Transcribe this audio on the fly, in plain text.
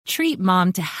Treat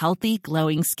mom to healthy,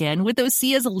 glowing skin with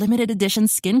Osea's limited edition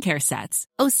skincare sets.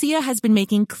 Osea has been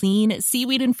making clean,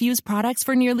 seaweed-infused products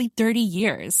for nearly 30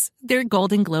 years. Their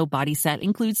Golden Glow body set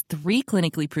includes 3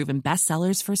 clinically proven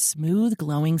bestsellers for smooth,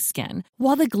 glowing skin,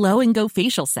 while the Glow and Go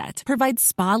facial set provides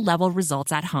spa-level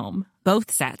results at home.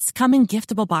 Both sets come in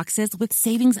giftable boxes with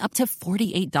savings up to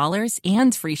 $48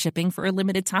 and free shipping for a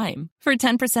limited time. For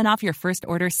 10% off your first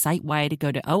order site-wide,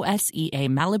 go to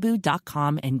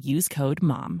OSEAMalibu.com and use code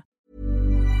MOM.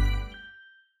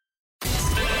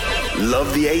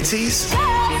 Love the 80s?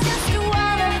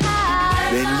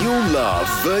 Then you'll love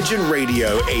Virgin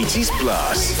Radio 80s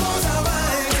Plus.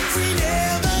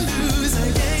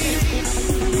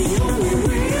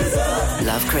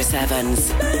 Love Chris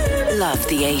Evans. Love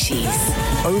the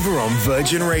 80s. Over on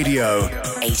Virgin Radio.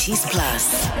 80s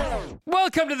Plus.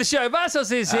 Welcome to the show.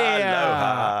 Vassos is here.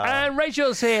 Aloha. And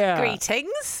Rachel's here.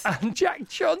 Greetings. And Jack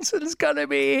Johnson's going to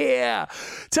be here.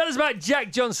 Tell us about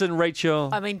Jack Johnson, Rachel.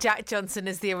 I mean, Jack Johnson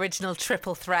is the original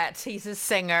triple threat. He's a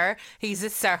singer, he's a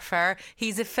surfer,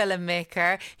 he's a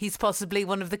filmmaker, he's possibly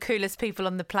one of the coolest people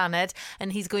on the planet,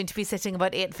 and he's going to be sitting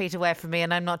about 8 feet away from me,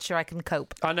 and I'm not sure I can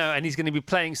cope. I know, and he's going to be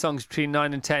playing songs between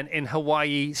 9 and 10 in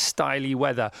Hawaii-styly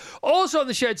weather. Also on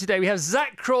the show today, we have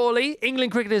Zach Crawley,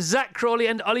 England cricketer Zach Crawley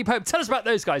and Ollie Pope. Tell us about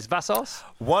those guys, Vassos.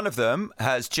 One of them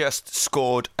has just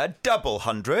scored a double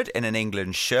hundred in an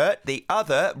England shirt. The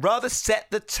other rather set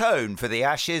the tone for the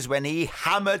Ashes when he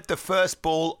hammered the first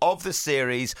ball of the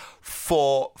series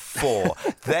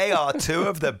 4-4. They are two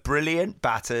of the brilliant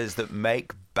batters that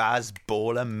make Baz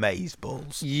ball amaze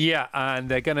balls. Yeah, and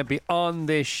they're going to be on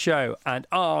this show and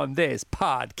on this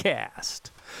podcast.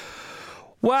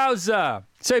 Wowza.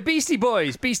 So Beastie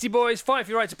Boys, Fight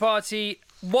for Your Right to Party.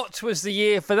 What was the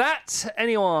year for that?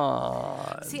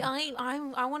 Anyone? See, I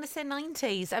want to say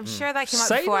 90s. I'm sure that came out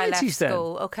Say before I 90s left then.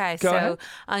 school. Okay, Go so ahead.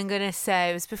 I'm going to say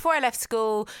it was before I left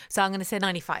school, so I'm going to say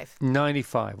 95.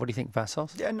 95. What do you think,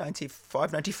 Vassos? Yeah,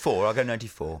 95, 94. I'll go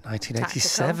 94.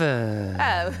 1987.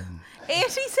 Oh,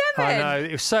 87. I know,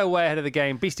 it was so way ahead of the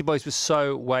game. Beastie Boys was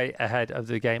so way ahead of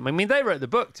the game. I mean, they wrote the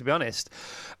book, to be honest.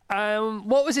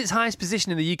 What was its highest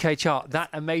position in the UK chart? That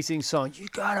amazing song, You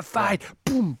Gotta Fight,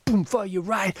 Boom, Boom, for your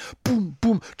right, Boom,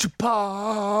 Boom, to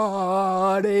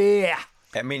party.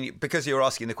 I mean, because you're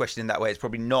asking the question in that way, it's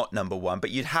probably not number one, but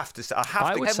you'd have to say,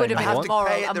 I would It say would have been number a one.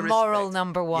 moral, moral respect.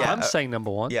 number one. Yeah. I'm saying number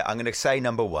one. Yeah, I'm going to say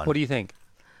number one. What do you think?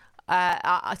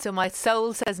 So my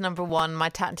soul says number one. My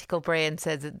tactical brain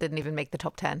says it didn't even make the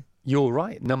top 10. You're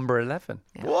right, number 11.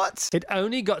 Yeah. What? It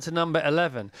only got to number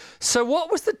 11. So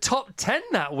what was the top 10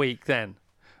 that week then?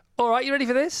 All right, you ready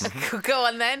for this? Go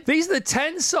on then. These are the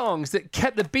 10 songs that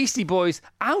kept the Beastie Boys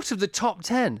out of the top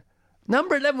 10.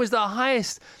 Number 11 was the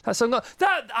highest that song got.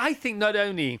 That, I think, not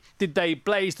only did they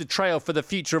blaze the trail for the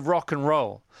future of rock and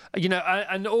roll, you know,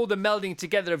 and all the melding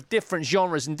together of different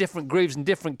genres and different grooves and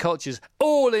different cultures,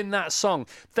 all in that song.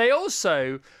 They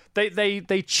also,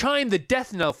 they chimed the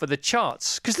death knell for the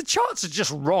charts, because the charts are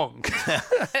just wrong.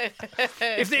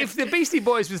 If the Beastie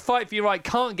Boys with Fight for Your Right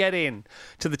can't get in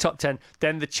to the top 10,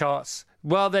 then the charts,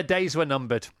 well, their days were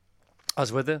numbered,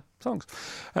 as were the songs.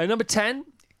 Number 10,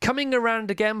 Coming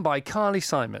Around Again by Carly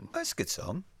Simon. That's a good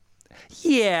song.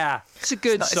 Yeah, it's a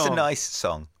good song. It's a nice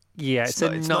song. Yeah, it's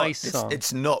a nice song.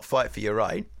 It's not Fight for Your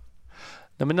Right.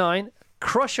 Number 9,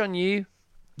 Crush on You,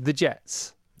 The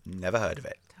Jets. Never heard of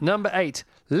it. Number 8,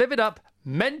 Live It Up,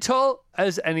 Mental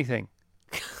as Anything.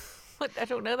 What? I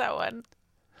don't know that one.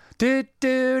 Do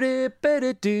do do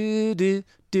do do do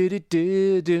do do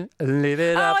do do. Live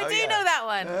it Oh, up. I do know that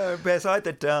one. Beside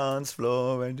the dance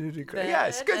floor. Yeah,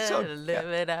 it's a good song. Live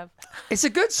it up. It's a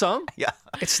good song. Yeah.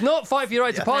 It's not Fight for Your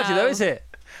Right to Party, No. though, is it?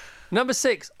 Number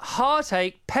 6,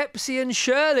 Heartache, Pepsi and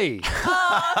Shirley.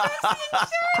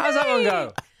 How's that one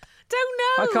go? Don't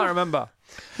know. I can't remember.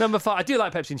 Number 5, I do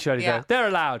like Pepsi and Shirley, Yeah. though. They're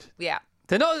allowed. Yeah.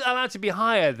 They're not allowed to be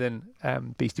higher than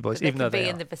Beastie Boys, They even can though be they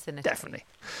in are. the vicinity. Definitely.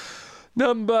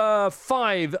 Number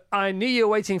 5, I Knew You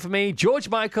Were Waiting for Me, George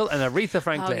Michael and Aretha Oh,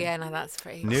 Franklin. yeah, no, that's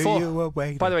pretty Knew 4. you were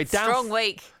waiting. By the way, strong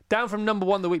week. down from number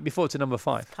 1 the week before to number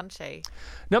 5. Punchy.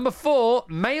 Number 4,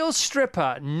 Male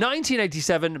Stripper,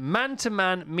 1987, Man to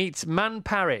Man meets Man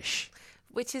Parish.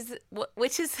 Which is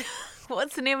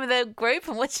what's the name of the group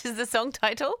and which is the song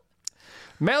title?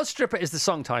 Male Stripper is the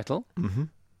song title. Mm-hmm.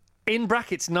 In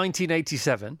brackets,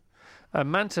 1987.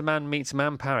 Man to Man meets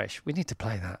Man Parish. We need to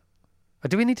play that.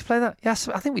 Do we need to play that? Yes,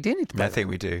 I think we do need to play I that. think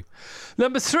we do.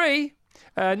 Number 3,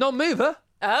 Non-Mover.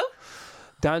 Oh?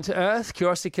 Down to Earth,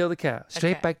 Curiosity Killed the Cow.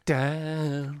 Straight Okay. back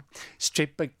down,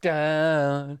 straight back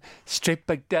down, straight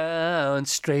back down,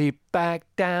 straight back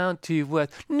down to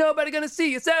Earth. Nobody gonna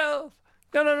see yourself.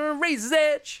 No, razor's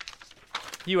edge.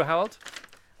 You were how old?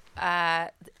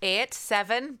 8,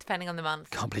 7, depending on the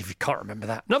month. Can't believe you can't remember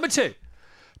that. Number 2,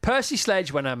 Percy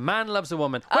Sledge, When a Man Loves a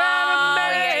Woman. Oh, When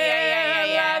a man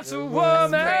yeah. loves a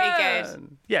woman. That's pretty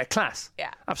good. Yeah, class.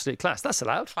 Yeah. Absolute class. That's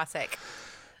allowed. Classic.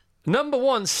 Number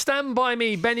 1, Stand By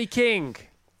Me, Benny King.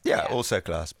 Yeah, also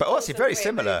class. But also very great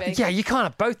similar. movie. Yeah, you can't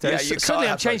have both those. Yeah, you can't Suddenly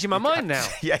I'm have changing both. my mind now.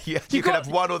 Yeah, you can have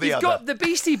one or the other. You've got the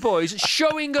Beastie Boys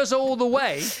showing us all the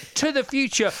way to the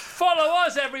future. Follow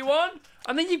us, everyone.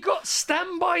 And then you've got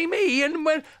Stand By Me and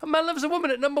When a Man Loves a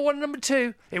Woman at number 1 and number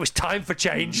 2. It was time for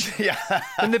change. Yeah.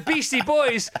 And the Beastie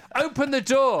Boys opened the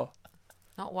door.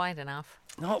 Not wide enough.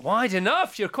 Not wide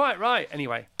enough. You're quite right.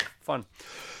 Anyway, fun.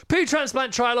 Poo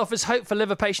transplant trial offers hope for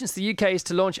liver patients. The UK is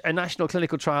to launch a national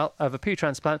clinical trial of a poo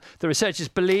transplant the researchers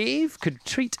believe could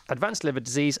treat advanced liver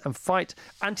disease and fight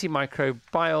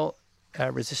antimicrobial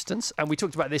resistance. And we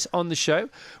talked about this on the show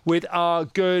with our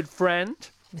good friend,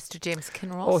 Mr. James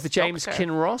Kinross. author James Doctor.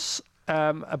 Kinross,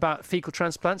 about fecal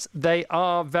transplants. They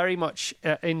are very much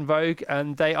in vogue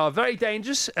and they are very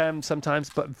dangerous sometimes,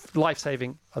 but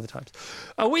life-saving other times.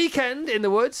 A weekend in the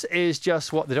woods is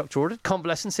just what the doctor ordered.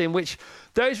 Convalescence, in which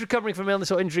those recovering from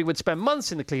illness or injury would spend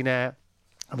months in the clean air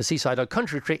of a seaside or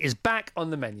country retreat, is back on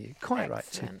the menu. Quite right.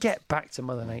 So get back to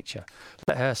Mother Nature.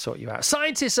 Let her sort you out.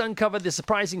 Scientists uncovered the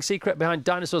surprising secret behind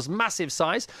dinosaurs' massive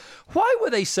size. Why were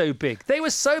they so big? They were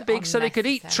so big so they could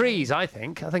eat trees, I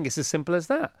think. I think it's as simple as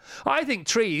that. I think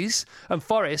trees and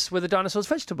forests were the dinosaurs'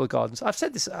 vegetable gardens. I've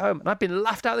said this at home and I've been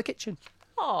laughed out of the kitchen.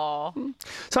 Aww.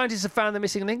 Scientists have found the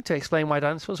missing link to explain why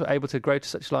dinosaurs were able to grow to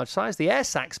such large size. The air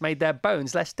sacs made their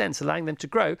bones less dense, allowing them to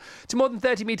grow to more than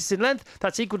 30 metres in length.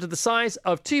 That's equal to the size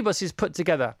of 2 buses put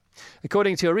together.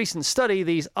 According to a recent study,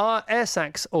 these are air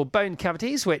sacs or bone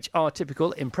cavities, which are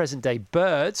typical in present-day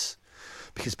birds.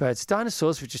 Because birds are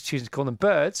dinosaurs, we just choose to call them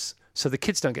birds, so the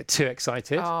kids don't get too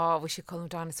excited. Oh, we should call them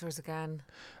dinosaurs again.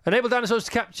 Enable dinosaurs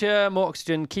to capture more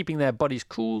oxygen, keeping their bodies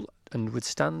cool and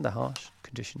withstand the harsh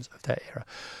conditions of their era.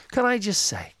 Can I just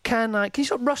say, can you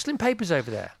stop rustling papers over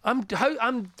there?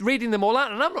 I'm reading them all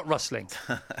out and I'm not rustling.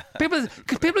 People are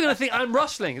going to think I'm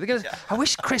rustling. They're going to. I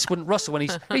wish Chris wouldn't rustle when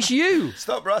it's you.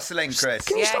 Stop rustling, Chris.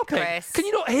 Can you stop Chris. it? Can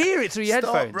you not hear it through your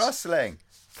Stop headphones? rustling.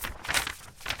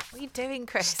 What are you doing,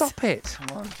 Chris? Stop it.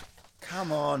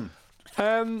 Come on.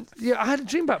 Yeah, I had a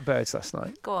dream about birds last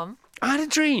night. Go on. I had a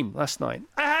dream last night.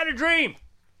 I had a dream.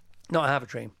 No, I have a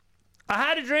dream. I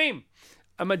had a dream.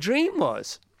 And my dream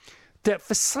was that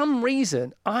for some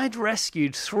reason I'd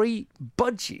rescued 3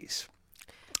 budgies.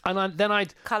 And then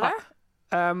I'd... Colour?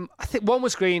 I think one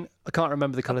was green. I can't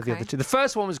remember the colour of the other 2. The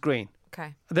first one was green.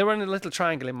 Okay. They were in a little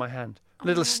triangle in my hand. A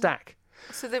little stack.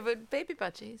 So they were baby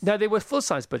budgies? No, they were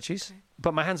full-size budgies.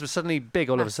 But my hands were suddenly big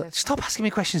all of a sudden. Massive. Stop asking me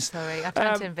questions. Sorry, I'm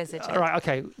trying to envisage it. All right,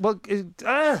 okay. Well,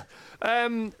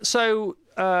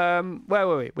 where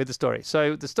were we with the story?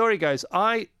 So the story goes,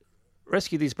 I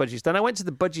rescued these budgies. Then I went to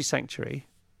the budgie sanctuary,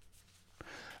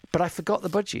 but I forgot the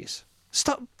budgies.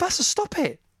 Stop, Vassar, stop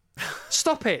it.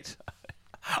 Stop it.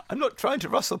 I'm not trying to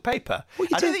rustle paper. What are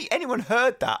you I don't doing? think anyone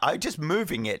heard that. I'm just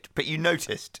moving it, but you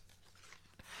noticed.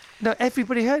 No,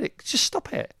 everybody heard it. Just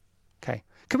stop it. Okay.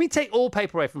 Can we take all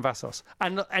paper away from Vassos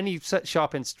and not any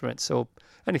sharp instruments or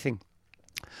anything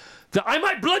that I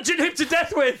might bludgeon him to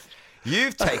death with?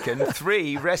 You've taken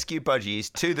 3 rescue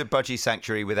budgies to the budgie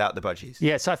sanctuary without the budgies.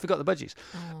 Yeah, so I forgot the budgies.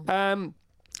 And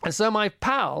so my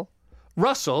pal,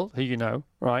 Russell, who you know,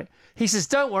 right, he says,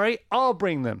 don't worry, I'll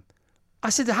bring them. I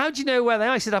said, how do you know where they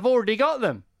are? He said, I've already got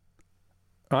them.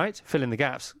 Right? Fill in the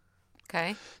gaps.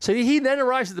 Okay. So he then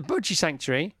arrives at the budgie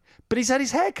sanctuary, but he's had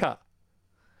his hair cut.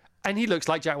 And he looks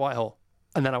like Jack Whitehall.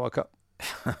 And then I woke up.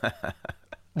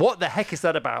 What the heck is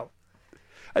that about?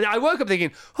 And I woke up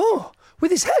thinking, oh,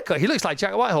 with his haircut, he looks like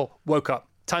Jack Whitehall. Woke up.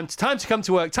 Time to come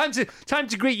to work. Time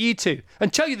to greet you two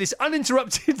and tell you this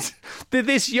uninterrupted,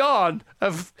 this yarn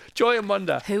of joy and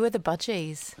wonder. Who are the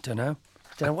budgies? Don't know.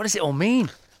 What does it all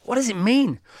mean? What does it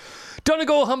mean?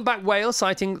 Donegal humpback whale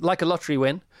sighting like a lottery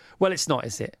win. Well, it's not,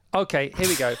 is it? Okay, here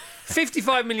we go.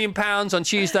 £55 million on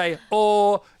Tuesday,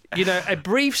 or, a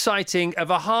brief sighting of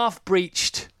a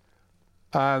half-breached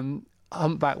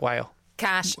humpback whale.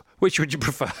 Cash. Which would you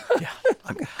prefer?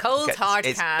 Cold, hard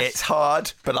cash. It's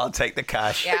hard, but I'll take the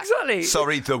cash. Yeah. Exactly.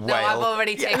 Sorry, the whale. No, I've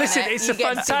already taken Listen, it. it's You a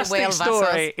get to see the whale fantastic story.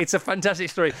 vessels. It's a fantastic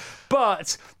story.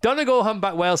 But Donegal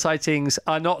humpback whale sightings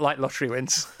are not like lottery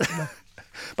wins.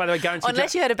 By the way, guaranteed.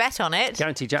 Unless you had a bet on it.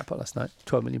 Guaranteed jackpot last night,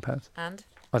 £12 million. And?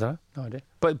 I don't know, no idea.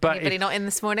 But Anybody not in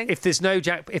this morning? If there's no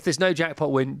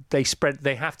jackpot win,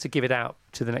 they have to give it out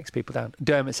to the next people down.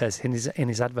 Dermot says in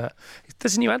his advert.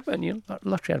 There's a new advert,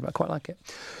 lottery advert. I quite like it.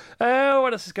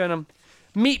 What else is going on?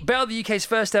 Meet Belle, the UK's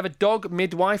first ever dog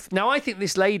midwife. Now I think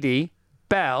this lady,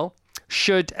 Belle,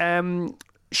 should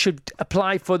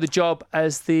apply for the job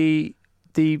as the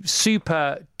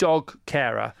super dog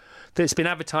carer that's been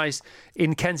advertised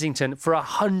in Kensington for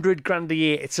 $100,000 a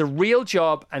year. It's a real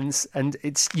job, and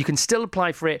you can still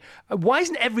apply for it. Why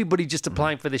isn't everybody just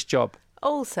applying for this job?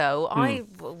 Also, I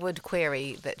would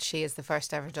query that she is the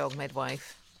first ever dog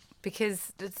midwife.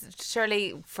 Because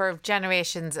surely for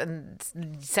generations and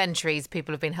centuries,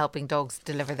 people have been helping dogs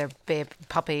deliver their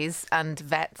puppies, and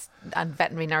vets and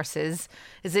veterinary nurses.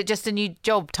 Is it just a new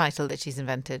job title that she's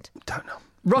invented? Don't know.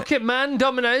 Rocket Man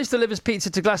Domino's delivers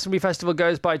pizza to Glastonbury Festival,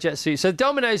 goes by jet suit. So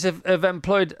Domino's have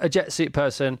employed a jet suit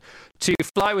person to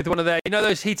fly with one of their,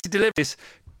 those heated deliveries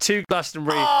to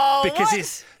Glastonbury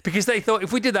because they thought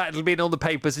if we did that, it'll be in all the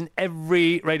papers, and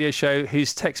every radio show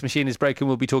whose text machine is broken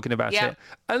will be talking about it.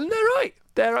 And they're right.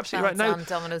 They're absolutely right.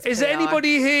 No, is there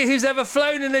anybody here who's ever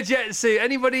flown in a jet suit?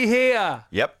 Anybody here?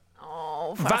 Yep.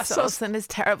 Oh, Vassos and his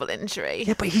terrible injury.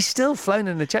 Yeah, but he's still flown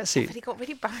in a jet suit. But he got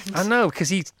really burned. I know, because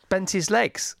he bent his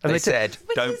legs. And they said,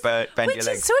 don't bend your legs.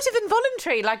 Which is sort of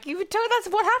involuntary. Like, you would tell that's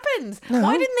what happens. No.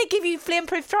 Why didn't they give you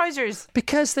flame-proof trousers?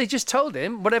 Because they just told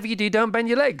him, whatever you do, don't bend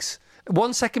your legs.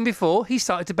 1 second before, he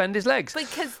started to bend his legs.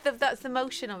 Because that's the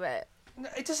motion of it. No,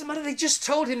 it doesn't matter. They just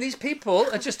told him, these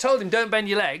people had just told him, don't bend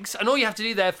your legs. And all you have to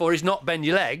do, therefore, is not bend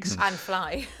your legs. And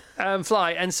fly.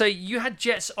 Fly. And so you had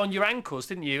jets on your ankles,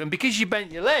 didn't you? And because you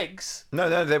bent your legs... No,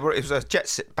 it was a jet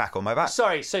sit back on my back.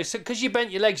 Sorry, so because you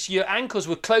bent your legs, your ankles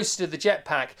were close to the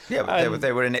jetpack. Yeah, but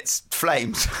they were in its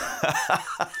flames.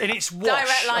 In its wash.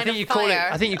 Direct line of fire.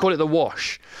 I think you call it the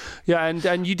wash. Yeah,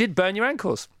 and you did burn your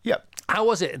ankles. Yep. How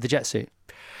was it, the jet suit?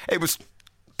 It was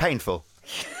painful.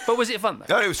 But was it fun,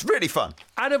 though? No, it was really fun.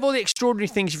 Out of all the extraordinary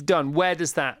things you've done, where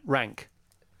does that rank?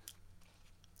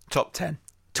 Top 10.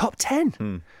 Top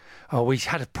 10? Oh, we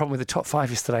had a problem with the top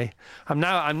 5 yesterday. I'm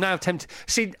now tempted.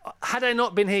 See, had I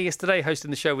not been here yesterday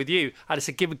hosting the show with you, I'd have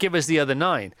said give us the other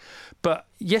 9. But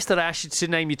yesterday I asked you to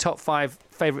name your top 5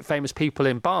 favourite famous people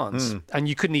in Barnes, and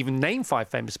you couldn't even name 5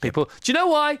 famous people. Do you know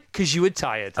why? Because you were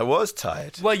tired. I was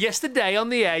tired. Well, yesterday on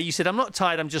the air you said, I'm not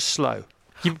tired, I'm just slow.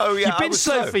 You've been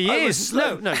slow for years.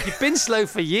 No, you've been slow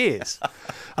for years.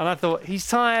 And I thought, he's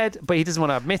tired, but he doesn't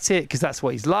want to admit it because that's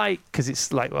what he's like, because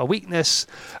it's like a weakness.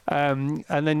 And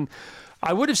then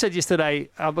I would have said yesterday,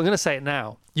 I'm going to say it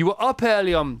now, you were up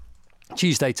early on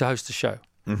Tuesday to host the show.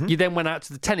 Mm-hmm. You then went out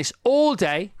to the tennis all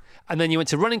day, and then you went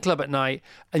to running club at night.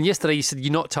 And yesterday you said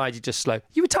you're not tired, you're just slow.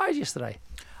 You were tired yesterday.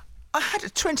 I had a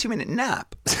 20-minute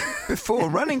nap before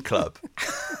running club.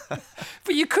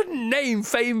 But you couldn't name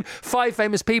 5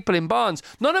 famous people in Barnes.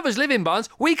 None of us live in Barnes.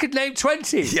 We could name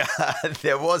 20. Yeah,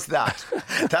 there was that.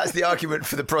 That's the argument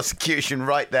for the prosecution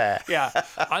right there. Yeah,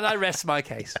 and I rest my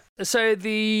case. So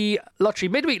the lottery,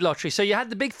 midweek lottery. So you had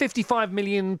the big £55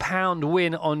 million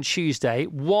win on Tuesday.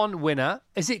 One winner.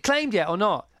 Is it claimed yet or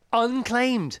not?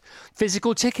 Unclaimed.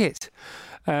 Physical ticket.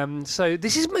 So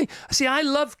this is me. See, I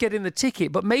love getting the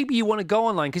ticket, but maybe you want to go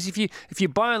online because if you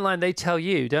buy online, they tell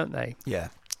you, don't they? Yeah.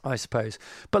 I suppose.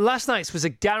 But last night's was a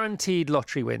guaranteed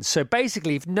lottery win. So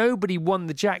basically, if nobody won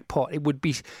the jackpot, it would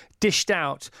be dished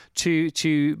out to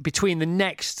between the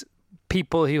next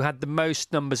people who had the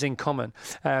most numbers in common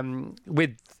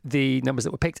with the numbers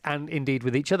that were picked and indeed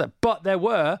with each other. But there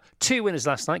were 2 winners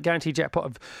last night, guaranteed jackpot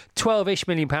of £12-ish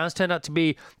million, turned out to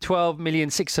be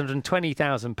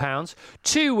 £12,620,000.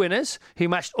 2 winners who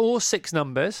matched all 6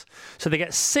 numbers. So they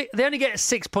only get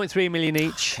 6.3 million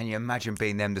each. Can you imagine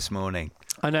being them this morning?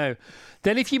 I know.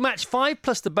 Then if you match 5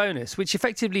 plus the bonus, which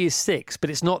effectively is 6,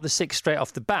 but it's not the 6 straight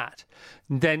off the bat,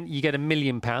 then you get £1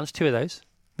 million, 2 of those.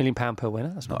 £1 million per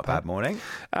winner. That's not a bad morning.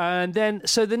 And then,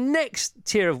 so the next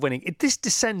tier of winning, this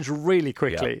descends really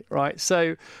quickly, right?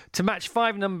 So to match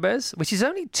 5 numbers, which is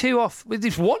only 2 off,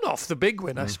 it's 1 off the big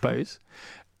win, I suppose,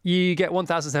 you get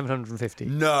 1,750.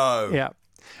 No. Yeah.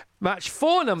 Match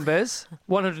 4 numbers,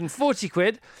 140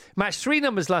 quid. Match 3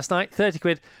 numbers last night, 30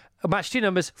 quid. Match 2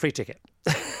 numbers, free ticket.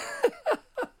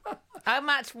 I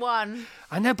matched 1.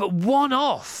 I know, but 1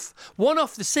 off. 1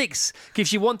 off the 6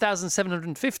 gives you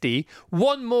 1,750.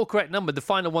 1 more correct number, the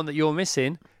final one that you're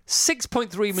missing,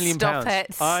 £6.3 million. Stop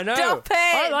it. I know. Stop it.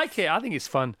 I like it. I think it's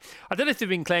fun. I don't know if they've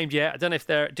been claimed yet. I don't know if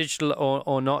they're digital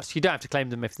or not. You don't have to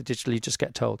claim them if they're digital. You just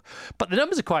get told. But the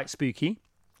numbers are quite spooky.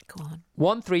 Go on.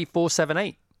 1, 3, 4, 7,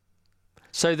 8.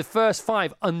 So the first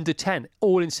 5 under 10,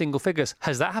 all in single figures.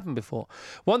 Has that happened before?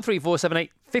 1, 3, 4, 7, 8,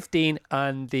 15,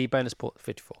 and the bonus port,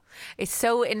 54. It's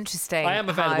so interesting. I am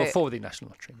available for the National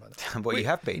Lottery, by the way. Well, you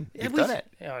have been. You've done it.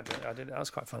 Yeah, I did. That was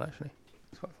quite fun, actually.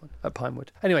 quite fun at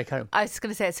Pinewood. Anyway, Karen. I was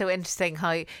going to say, it's so interesting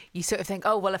how you sort of think,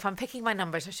 oh, well, if I'm picking my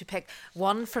numbers, I should pick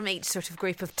one from each sort of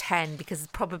group of 10 because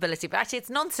it's probability. But actually, it's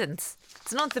nonsense.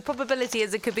 It's nonsense. The probability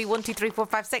is it could be 1, 2, 3, 4,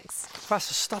 5, 6.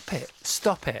 Russell, stop it.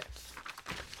 Stop it.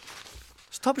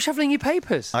 Stop shuffling your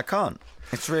papers. I can't.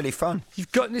 It's really fun.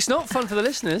 It's not fun for the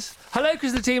listeners. Hello,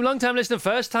 Chris the team, long-time listener,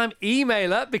 first-time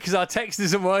emailer because our text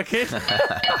isn't working.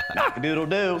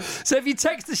 Knock-a-doodle-doo. So if you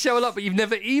text the show a lot but you've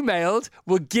never emailed,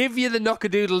 we'll give you the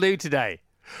knock-a-doodle-doo today.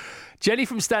 Jenny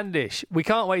from Standish. We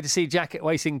can't wait to see Jack at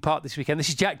Waiting Park this weekend. This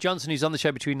is Jack Johnson, who's on the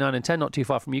show between 9 and 10, not too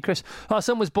far from you, Chris. Our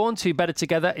son was born to Better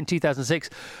Together in 2006,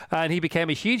 and he became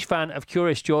a huge fan of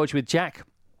Curious George with Jack.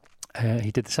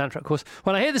 He did the soundtrack, of course.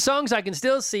 When I hear the songs, I can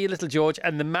still see Little George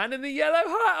and the man in the yellow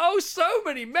hat. Oh, so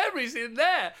many memories in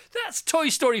there. That's Toy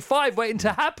Story 5 waiting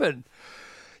to happen.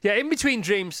 Yeah, In Between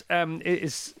Dreams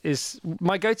is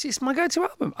my go-to. It's my go-to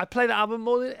album. I play that album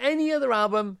more than any other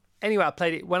album. Anyway, I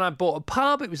played it when I bought a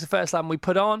pub. It was the first album we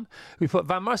put on. We put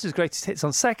Van Morrison's Greatest Hits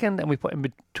on second, and we put In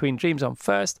Between Dreams on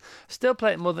first. Still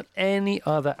play it more than any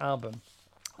other album.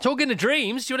 Talking of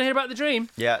dreams, do you want to hear about the dream?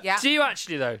 Yeah. Do you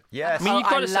actually, though? Yes. I mean, you've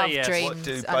got to say yes. Dreams. What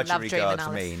do I love dream budgeryards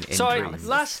analysis. mean in So dreams?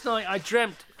 last night I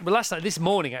dreamt, this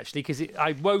morning actually, because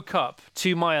I woke up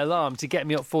to my alarm to get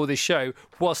me up for this show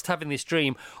whilst having this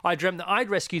dream. I dreamt that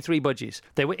I'd rescued 3 budgies.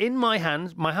 They were in my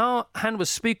hand. My hand was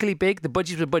spookily big. The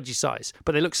budgies were budgie size,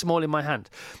 but they looked small in my hand.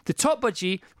 The top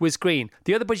budgie was green.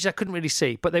 The other budgies I couldn't really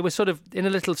see, but they were sort of in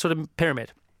a little sort of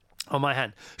pyramid on my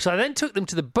hand. So I then took them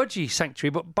to the budgie sanctuary,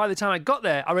 but by the time I got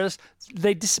there, I realised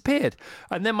they disappeared.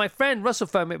 And then my friend Russell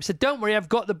phoned me up and said, don't worry, I've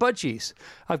got the budgies.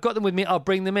 I've got them with me, I'll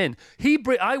bring them in.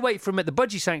 I wait for him at the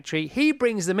budgie sanctuary, he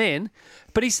brings them in,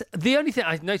 but he's the only thing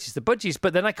I noticed the budgies,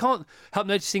 but then I can't help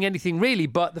noticing anything really,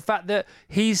 but the fact that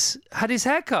he's had his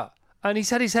hair cut. And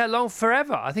he's had his hair long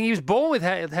forever. I think he was born with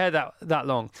hair that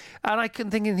long. And I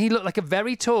kept thinking he looked like a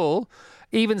very tall,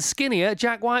 even skinnier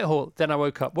Jack Whitehall. Then I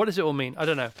woke up. What does it all mean? I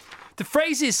don't know. The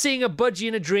phrases seeing a budgie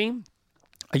in a dream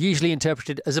are usually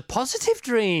interpreted as a positive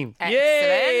dream. Excellent.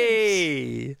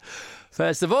 Yay!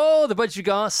 First of all, the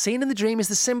budgerigar seen in the dream is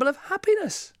the symbol of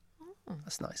happiness.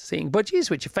 That's nice. Seeing budgies,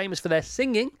 which are famous for their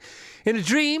singing, in a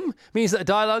dream means that a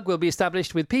dialogue will be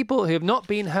established with people who have not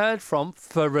been heard from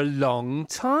for a long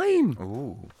time.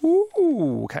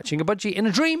 Ooh. Catching a budgie in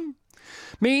a dream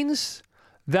means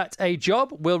that a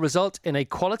job will result in a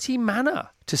quality manner.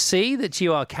 To see that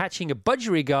you are catching a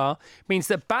budgerigar means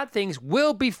that bad things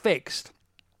will be fixed.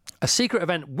 A secret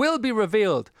event will be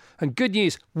revealed and good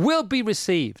news will be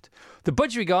received. The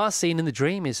budgerigar seen in the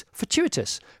dream is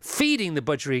fortuitous. Feeding the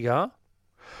budgerigar,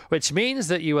 which means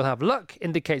that you will have luck,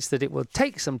 indicates that it will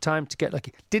take some time to get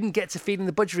lucky. Didn't get to feeding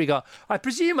the budgerigar. I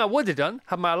presume I would have done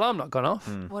had my alarm not gone off.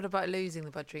 What about losing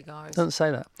the budgerigars? Doesn't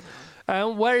say that.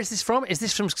 Where is this from? Is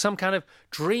this from some kind of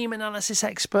dream analysis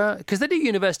expert? Because they do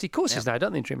university courses now,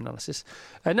 don't they, in dream analysis?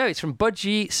 No, it's from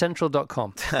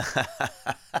budgiecentral.com.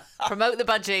 Promote the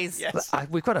budgies. Yes.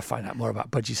 We've got to find out more about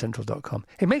budgiecentral.com.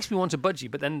 It makes me want a budgie,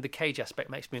 but then the cage aspect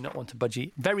makes me not want a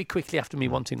budgie very quickly after me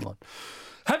wanting one.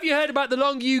 Have you heard about the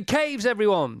Long U Caves,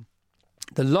 everyone?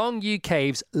 The Long U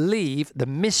Caves leave the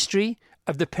mystery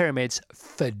of the pyramids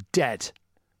for dead.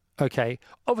 Okay,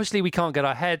 obviously we can't get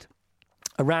our head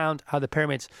around how the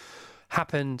pyramids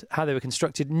happened, how they were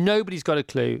constructed. Nobody's got a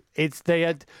clue.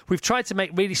 We've tried to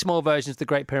make really small versions of the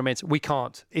Great Pyramids. We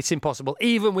can't. It's impossible.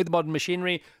 Even with modern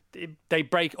machinery, they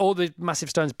break all the massive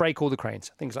stones, break all the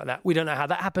cranes, things like that. We don't know how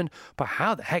that happened, but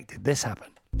how the heck did this happen?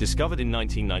 Discovered in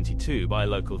 1992 by a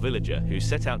local villager who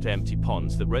set out to empty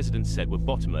ponds that residents said were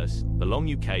bottomless, the Long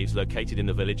U Caves, located in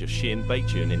the village of Xian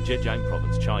Beichun in Zhejiang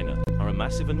Province, China, are a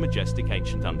massive and majestic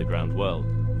ancient underground world.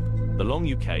 The Long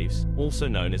U Caves, also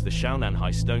known as the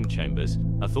Shaonanhai Stone Chambers,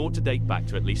 are thought to date back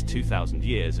to at least 2,000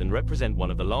 years and represent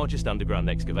one of the largest underground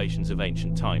excavations of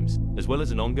ancient times, as well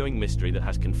as an ongoing mystery that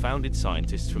has confounded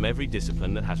scientists from every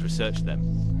discipline that has researched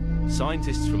them.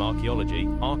 Scientists from archaeology,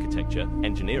 architecture,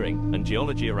 engineering, and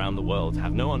geology around the world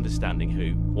have no understanding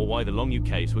who or why the Long U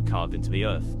Caves were carved into the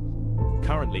earth.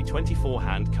 Currently, 24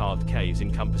 hand-carved caves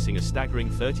encompassing a staggering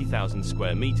 30,000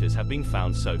 square meters have been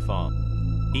found so far.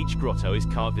 Each grotto is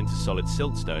carved into solid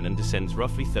siltstone and descends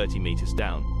roughly 30 meters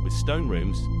down, with stone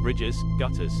rooms, bridges,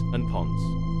 gutters, and ponds.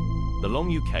 The Long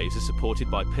U Caves are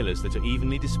supported by pillars that are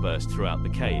evenly dispersed throughout the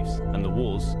caves, and the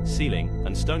walls, ceiling,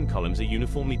 and stone columns are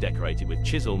uniformly decorated with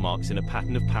chisel marks in a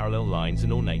pattern of parallel lines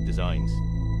and ornate designs.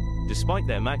 Despite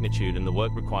their magnitude and the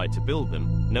work required to build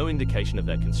them, no indication of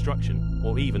their construction,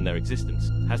 or even their existence,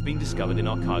 has been discovered in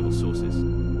archival sources.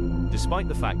 Despite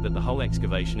the fact that the whole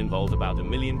excavation involved about 1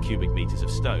 million cubic meters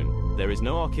of stone, there is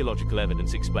no archaeological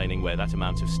evidence explaining where that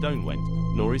amount of stone went,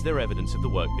 nor is there evidence of the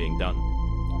work being done.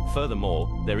 Furthermore,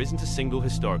 there isn't a single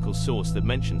historical source that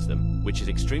mentions them, which is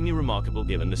extremely remarkable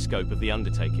given the scope of the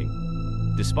undertaking.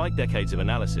 Despite decades of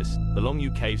analysis, the Long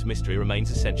U Cave's mystery remains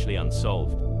essentially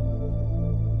unsolved.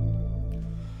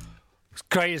 It's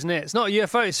great, isn't it? It's not a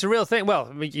UFO, it's a real thing. Well,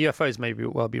 I mean, UFOs may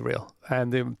well be real.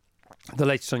 And the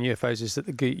latest on UFOs is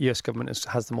that the US government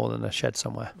has them all in a shed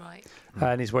somewhere. Right.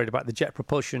 And he's worried about the jet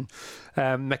propulsion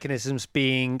mechanisms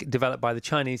being developed by the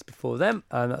Chinese before them,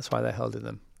 and that's why they're holding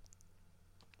them.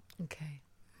 Okay.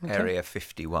 Area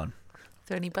 51. Are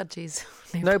there any budgies?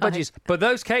 No budgies, but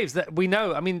those caves that we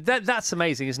know. I mean, that's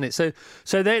amazing, isn't it? So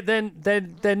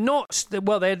they're not.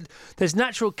 Well, there's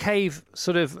natural cave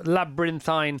sort of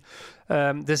labyrinthine.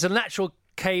 There's a natural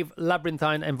cave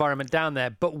labyrinthine environment down there,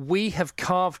 but we have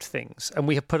carved things and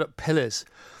we have put up pillars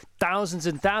thousands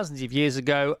and thousands of years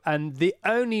ago, and the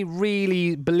only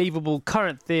really believable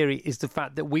current theory is the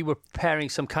fact that we were preparing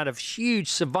some kind of huge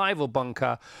survival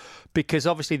bunker, because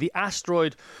obviously the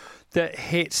asteroid that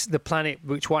hit the planet,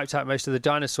 which wiped out most of the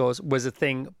dinosaurs, was a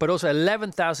thing. But also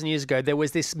 11,000 years ago, there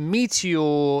was this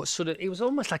meteor sort of, it was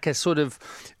almost like a sort of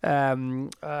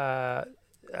galactical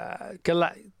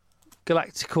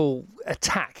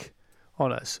attack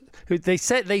on us. They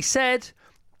said,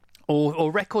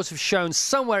 or records have shown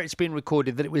somewhere it's been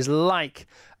recorded that it was like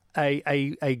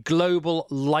a global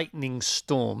lightning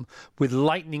storm with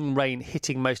lightning rain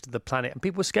hitting most of the planet, and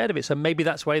people were scared of it. So maybe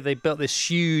that's why they built this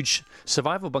huge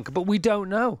survival bunker, but we don't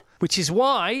know. Which is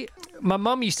why my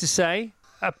mum used to say,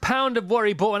 a pound of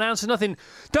worry bought an ounce of nothing.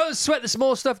 Don't sweat the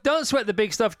small stuff, don't sweat the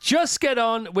big stuff, just get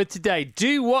on with today.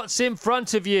 Do what's in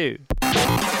front of you.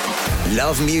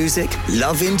 Love music?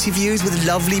 Love interviews with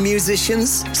lovely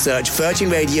musicians? Search Virgin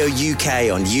Radio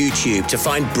UK on YouTube to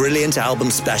find brilliant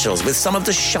album specials with some of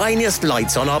the shiniest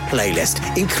lights on our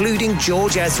playlist, including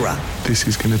George Ezra. This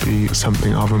is going to be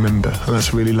something I'll remember, and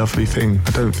that's a really lovely thing.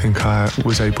 I don't think I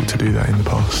was able to do that in the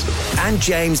past. And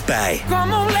James Bay.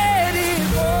 Come on, let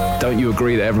it go. Don't you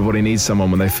agree that everybody needs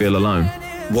someone when they feel alone?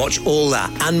 Watch all that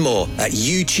and more at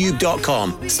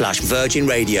youtube.com/Virgin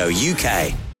Radio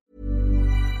UK.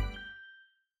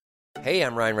 Hey,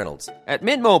 I'm Ryan Reynolds. At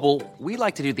Mint Mobile, we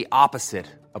like to do the opposite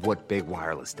of what Big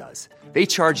Wireless does. They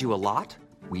charge you a lot,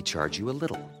 we charge you a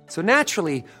little. So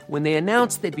naturally, when they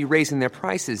announced they'd be raising their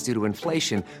prices due to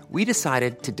inflation, we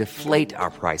decided to deflate our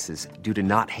prices due to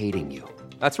not hating you.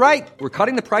 That's right. We're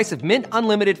cutting the price of Mint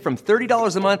Unlimited from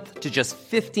 $30 a month to just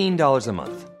 $15 a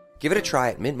month. Give it a try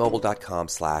at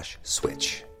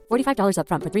mintmobile.com/switch. $45 up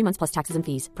front for 3 months plus taxes and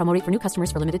fees. Promo rate for new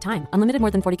customers for limited time. Unlimited more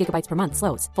than 40 gigabytes per month.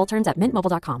 Slows full terms at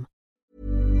mintmobile.com.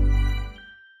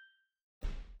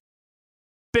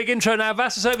 Big intro now,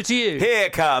 Vass, it's over to you. Here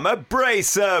come a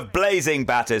brace of blazing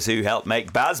batters who helped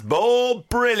make Bazball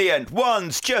brilliant.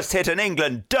 One's just hit an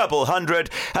England double hundred,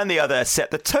 and the other set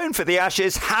the tone for the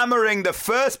Ashes, hammering the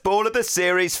first ball of the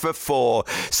series for 4.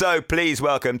 So please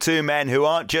welcome two men who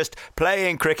aren't just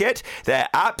playing cricket, they're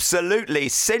absolutely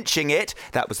cinching it.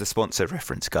 That was the sponsor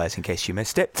reference, guys, in case you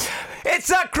missed it.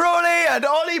 It's Crawley and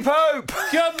Ollie Pope.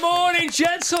 Good morning,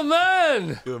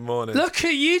 gentlemen. Good morning. Look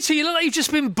at you two. You look like you've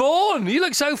just been born. You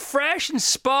look so fresh and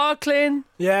sparkling.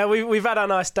 Yeah, we've had a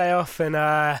nice day off, and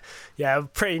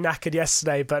pretty knackered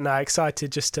yesterday, but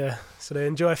excited just to sort of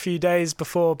enjoy a few days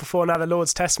before another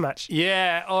Lord's Test match.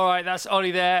 Yeah, all right, that's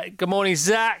Ollie there. Good morning,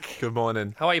 Zach. Good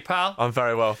morning. How are you, pal? I'm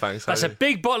very well, thanks. That's a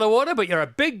big bottle of water, but you're a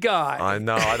big guy. I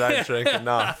know, I don't drink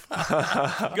enough.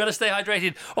 You've got to stay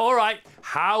hydrated. All right,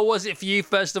 how was it for you,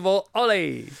 first of all,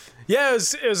 Ollie? Yeah,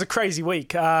 it was a crazy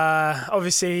week.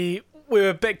 Obviously, we were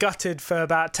a bit gutted for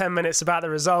about 10 minutes about the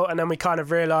result, and then we kind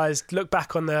of realised, look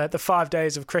back on the 5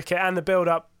 days of cricket and the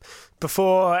build-up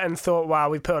before, and thought, wow,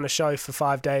 we put on a show for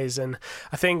 5 days. And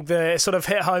I think it sort of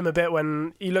hit home a bit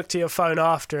when you looked at your phone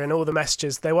after and all the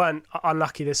messages. They weren't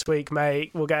unlucky this week, mate,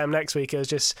 we'll get them next week. It was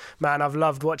just, man, I've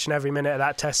loved watching every minute of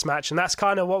that Test match, and that's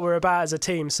kind of what we're about as a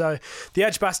team. So the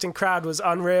Edgbaston crowd was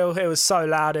unreal. It was so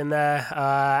loud in there,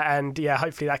 and yeah,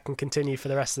 hopefully that can continue for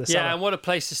the rest of the summer. Yeah, and what a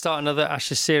place to start another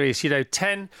Ashes series.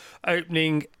 10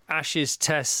 opening Ashes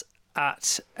tests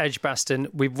at Edgbaston.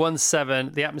 We've won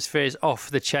 7. The atmosphere is off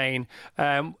the chain.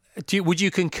 Would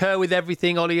you concur with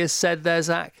everything Ollie has said there,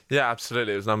 Zach? Yeah,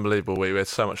 absolutely. It was an unbelievable week. We had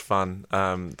so much fun.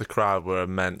 The crowd were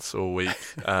immense all week,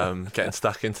 getting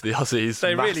stuck into the Aussies.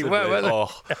 They massively. Really were,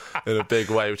 weren't they? In a big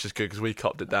way, which is good because we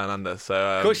copped it down under. So,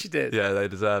 of course you did. Yeah, they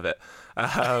deserve it.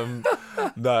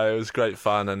 No, it was great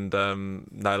fun, and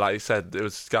no, like you said, it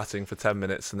was gutting for 10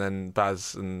 minutes, and then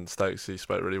Baz and Stokesy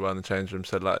spoke really well in the change room,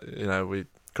 said,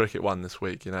 cricket won this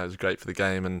week, it was great for the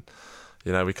game, and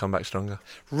we come back stronger.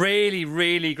 Really,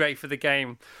 really great for the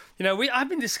game. I've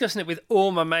been discussing it with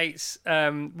all my mates,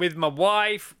 with my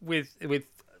wife, with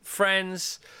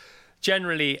friends,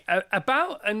 generally,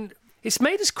 about, and it's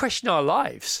made us question our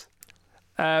lives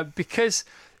because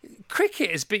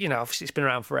cricket has been, obviously it's been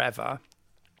around forever,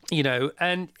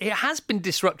 and it has been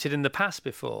disrupted in the past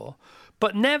before,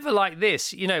 but never like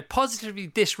this, positively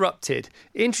disrupted,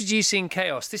 introducing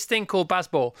chaos, this thing called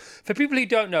Bazball. For people who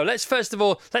don't know, let's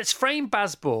frame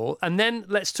Bazball, and then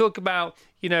let's talk about,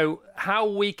 how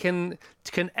we can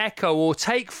echo or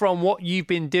take from what you've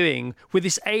been doing with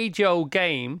this age-old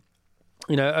game,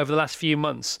 over the last few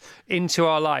months into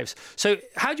our lives. So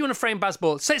how do you want to frame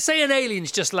Bazball? Say an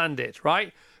alien's just landed,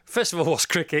 right? First of all, what's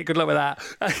cricket? Good luck with that.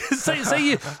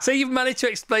 say you've managed to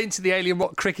explain to the alien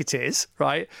what cricket is,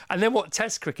 right? And then what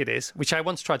Test cricket is, which I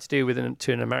once tried to do with an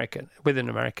American.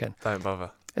 Don't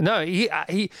bother. No,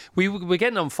 we were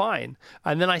getting on fine.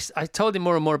 And then I told him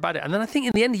more and more about it. And then I think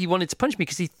in the end he wanted to punch me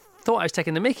because he thought I was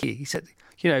taking the mickey. He said,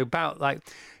 and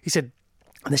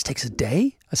this takes a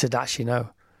day? I said, actually,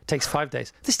 no. It takes 5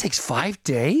 days. This takes 5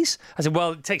 days? I said,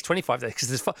 well, it takes 25 days because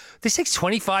this takes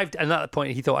 25. And at that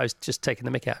point, he thought I was just taking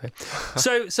the mickey out of him.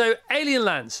 So alien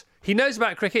lands. He knows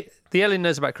about cricket. The alien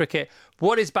knows about cricket.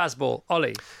 What is Bazball?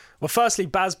 Ollie? Well, firstly,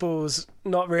 Bazball's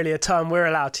not really a term we're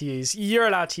allowed to use. You're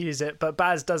allowed to use it, but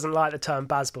Baz doesn't like the term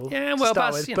Bazball. Yeah, well,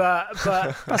 Baz,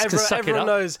 but everyone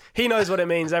knows. He knows what it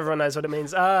means. Everyone knows what it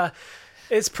means.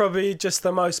 It's probably just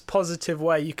the most positive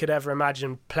way you could ever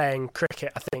imagine playing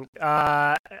cricket, I think.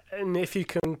 And if you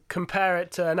can compare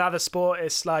it to another sport,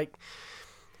 it's like,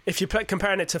 if you're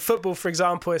comparing it to football, for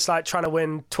example, it's like trying to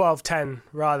win 12-10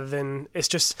 rather than, it's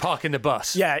just... parking the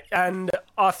bus. Yeah, and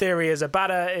our theory as a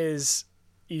batter is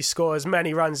you score as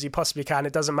many runs as you possibly can.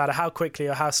 It doesn't matter how quickly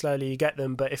or how slowly you get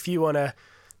them, but if you want to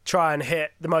try and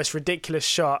hit the most ridiculous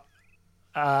shot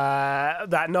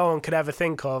that no one could ever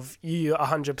think of, you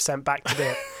 100% back to do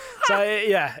it. So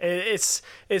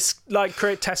it's like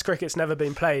Test cricket's never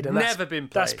been played, and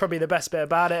that's probably the best bit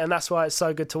about it, and that's why it's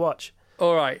so good to watch.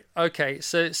 All right, okay.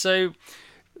 So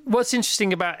what's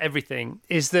interesting about everything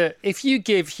is that if you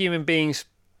give human beings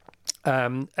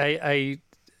a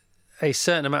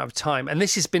certain amount of time, and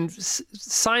this has been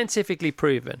scientifically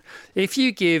proven, if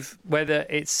you give, whether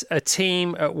it's a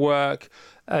team at work,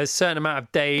 a certain amount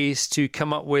of days to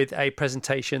come up with a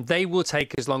presentation, they will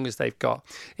take as long as they've got.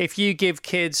 If you give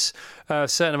kids a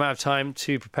certain amount of time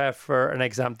to prepare for an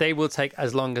exam, they will take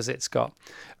as long as it's got.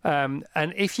 And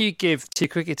if you give two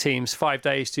cricket teams 5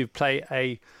 days to play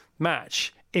a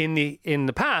match, in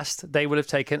the past, they would have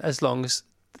taken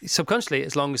subconsciously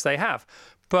as long as they have.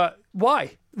 But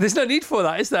why? There's no need for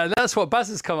that, is there? And that's what Baz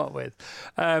has come up with.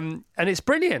 And it's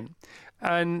brilliant.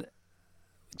 And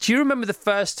do you remember the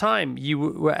first time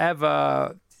you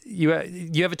ever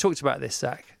talked about this,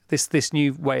 Zach? This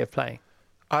new way of playing?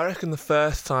 I reckon the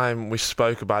first time we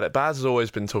spoke about it, Baz has always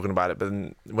been talking about it, but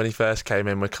then when he first came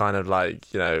in, we're kind of like,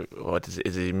 does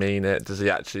he mean it? Does he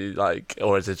actually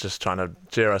or is it just trying to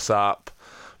cheer us up?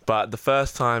 But the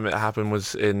first time it happened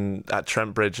was at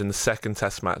Trent Bridge in the second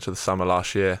Test match of the summer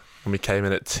last year, when we came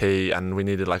in at tea and we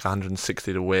needed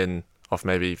 160 to win off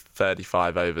maybe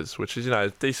 35 overs, which is,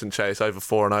 a decent chase, over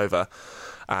 4 and over.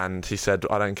 And he said,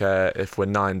 I don't care if we're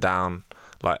 9 down,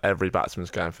 every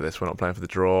batsman's going for this, we're not playing for the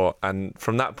draw. And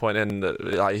from that point in,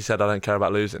 he said, I don't care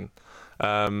about losing.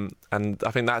 And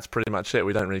I think that's pretty much it.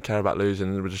 We don't really care about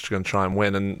losing, we're just going to try and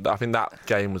win. And I think that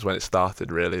game was when it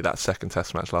started, really, that second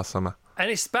Test match last summer. And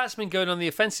it's batsmen going on the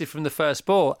offensive from the first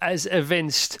ball, as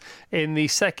evinced in the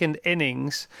second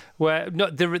innings, where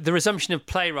not the resumption of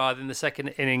play rather than the second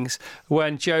innings,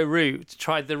 when Joe Root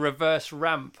tried the reverse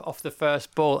ramp off the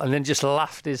first ball and then just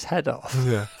laughed his head off.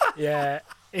 Yeah. Yeah.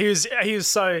 He was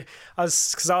because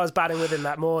I was batting with him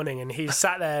that morning, and he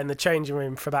sat there in the changing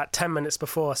room for about 10 minutes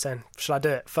before saying, shall I do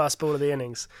it? First ball of the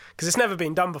innings. Because it's never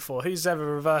been done before. Who's ever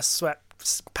reverse swept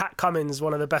Pat Cummins,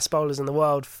 one of the best bowlers in the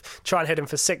world, try and hit him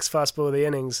for 6 first ball of the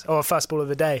innings, or first ball of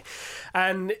the day?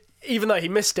 And even though he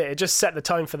missed it just set the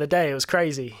tone for the day. It was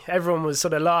crazy. Everyone was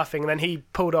sort of laughing, and then he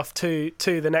pulled off two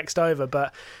the next over,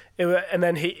 but and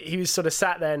then he was sort of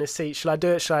sat there in his seat. Shall I do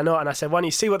it? Shall I not? And I said, why don't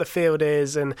you see what the field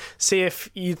is and see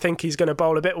if you think he's going to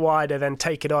bowl a bit wider, then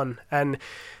take it on. And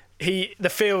the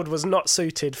field was not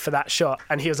suited for that shot,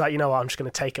 and he was like, you know what, I'm just going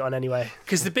to take it on anyway.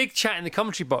 Because the big chat in the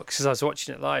commentary box as I was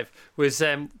watching it live was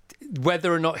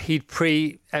whether or not he'd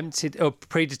preempted or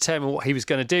predetermined what he was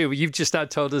going to do. You've just now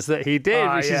told us that he did,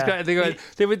 which is great.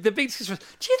 The big discussion was,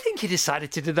 do you think he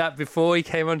decided to do that before he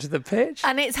came onto the pitch?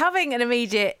 And it's having an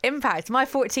immediate impact. My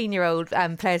 14-year-old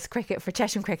plays cricket for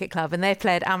Chesham Cricket Club, and they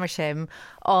played Amersham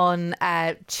on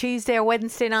Tuesday or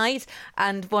Wednesday night,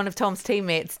 and one of Tom's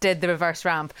teammates did the reverse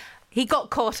ramp. He got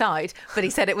caught out, but he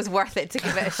said it was worth it to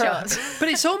give it a shot. But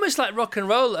it's almost like rock and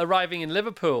roll arriving in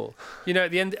Liverpool,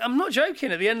 at the end. I'm not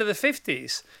joking, at the end of the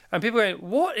 50s. And people going,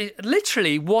 what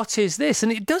is this?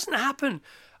 And it doesn't happen.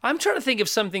 I'm trying to think of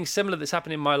something similar that's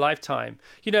happened in my lifetime.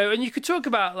 And you could talk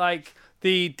about like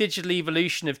the digital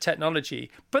evolution of technology,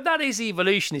 but that is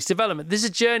evolution, it's development. There's a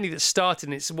journey that started,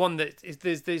 and it's one that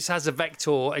this has a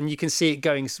vector, and you can see it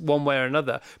going one way or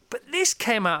another. But this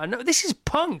came out, and this is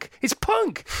punk. It's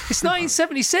punk. It's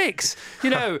 1976.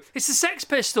 It's the Sex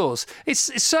Pistols.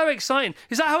 It's so exciting.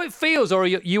 Is that how it feels, or are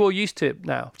you all used to it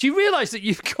now? Do you realise that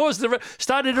you've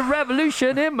started a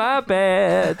revolution in my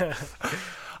bed?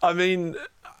 I mean,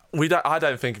 I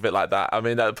don't think of it like that. I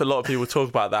mean, a lot of people talk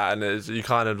about that, and you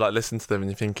kind of like listen to them and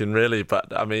you're thinking, really?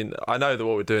 But I mean, I know that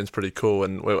what we're doing is pretty cool,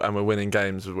 and we're winning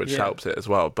games, which helps it as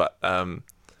well. But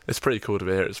it's pretty cool to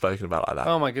hear it spoken about like that.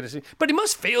 Oh my goodness! But it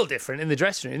must feel different in the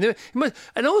dressing room.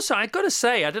 And also, I've got to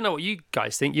say, I don't know what you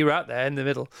guys think. You were out there in the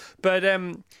middle, but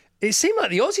it seemed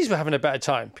like the Aussies were having a better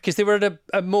time because they were at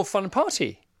a more fun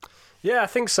party. Yeah, I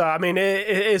think so. I mean, it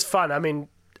is fun. I mean,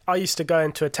 I used to go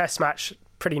into a test match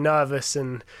pretty nervous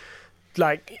and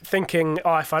like thinking,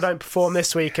 if I don't perform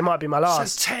this week, it might be my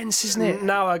last. So tense, isn't it?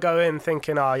 Now I go in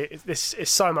thinking, this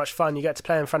is so much fun. You get to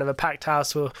play in front of a packed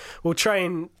house. We'll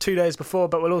train 2 days before,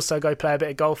 but we'll also go play a bit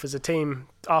of golf as a team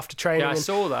after training. Yeah, I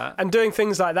saw that. And doing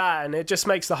things like that, and it just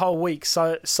makes the whole week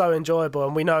so enjoyable.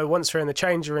 And we know once we're in the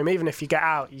changing room, even if you get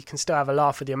out, you can still have a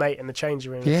laugh with your mate in the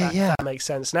changing room. If that makes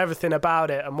sense. And everything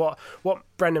about it, and what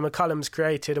Brendan McCullum's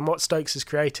created and what Stokes has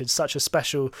created, such a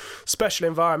special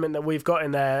environment that we've got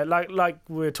in there. Like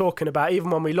we were talking about, even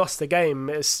when we lost the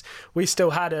game, we still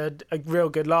had a real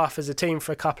good laugh as a team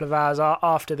for a couple of hours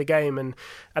after the game, and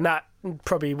that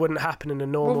probably wouldn't happen in a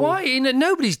normal... Well, why?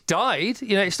 Nobody's died.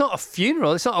 It's not a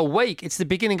funeral. It's not a wake. It's the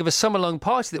beginning of a summer-long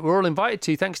party that we're all invited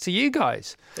to, thanks to you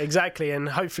guys. Exactly, and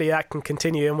hopefully that can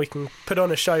continue and we can put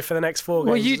on a show for the next 4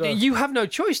 games. Well, you have no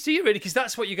choice, do you, really? Because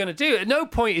that's what you're going to do. At no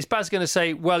point is Baz going to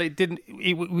say, well, it didn't...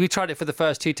 we tried it for the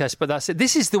first 2 tests, but that's it.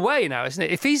 This is the way now, isn't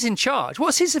it? If he's in charge...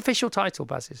 What's his official title,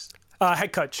 Baz's?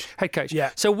 Head coach. Head coach.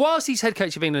 Yeah. So whilst he's head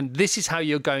coach of England, this is how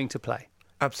you're going to play.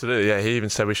 Absolutely, yeah. He even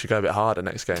said we should go a bit harder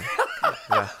next game.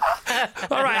 Yeah.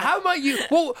 All right, how might you...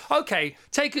 Well, okay,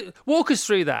 walk us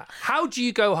through that. How do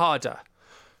you go harder?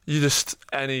 You just...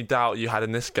 Any doubt you had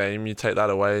in this game, you take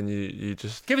that away and you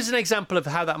just... Give us an example of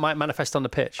how that might manifest on the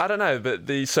pitch. I don't know, but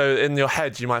so in your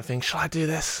head you might think, shall I do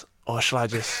this? Or shall I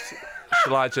just...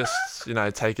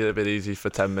 take it a bit easy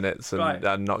for 10 minutes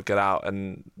and not get out?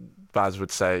 And Baz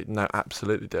would say, no,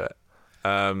 absolutely do it.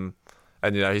 And,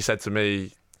 he said to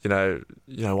me... why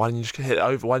didn't you just hit it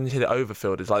over? Why didn't you hit it over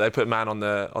Field? It's like they put a man on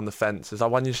the fence. It's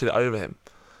like, why didn't you just hit it over him?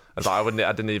 It's like,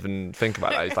 I didn't even think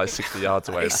about that. He's like 60 yards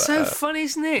away. It's so funny,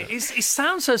 isn't it? It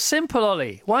sounds so simple,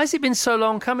 Ollie. Why has it been so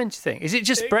long coming, do you think? Is it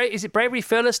just is it bravery,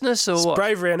 fearlessness, or what?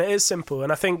 Bravery, and it is simple.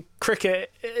 And I think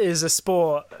cricket is a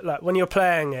sport, like when you're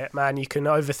playing it, man, you can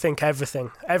overthink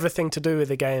everything to do with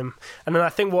the game. And then I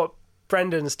think what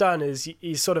Brendan's done is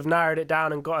he's sort of narrowed it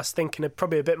down and got us thinking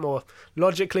probably a bit more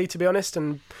logically, to be honest,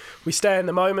 and we stay in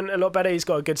the moment a lot better. He's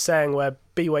got a good saying where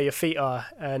be where your feet are,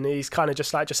 and he's kind of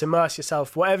just immerse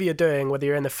yourself, whatever you're doing, whether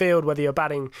you're in the field, whether you're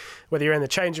batting, whether you're in the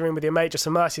changing room with your mate, just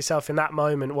immerse yourself in that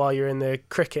moment while you're in the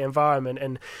cricket environment,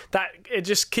 and that it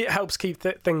just helps keep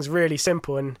things really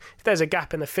simple. And if there's a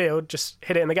gap in the field, just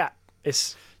hit it in the gap.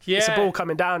 It's a ball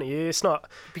coming down at you. It's not,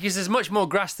 because there's much more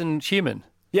grass than human.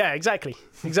 Yeah, exactly.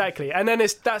 And then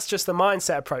that's just the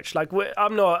mindset approach. Like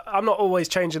I'm not always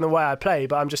changing the way I play,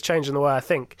 but I'm just changing the way I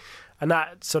think, and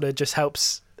that sort of just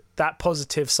helps that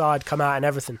positive side come out in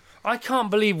everything. I can't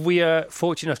believe we are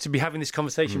fortunate enough to be having this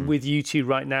conversation with you two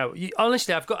right now.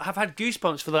 Honestly, I've had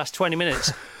goosebumps for the last 20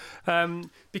 minutes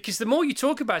because the more you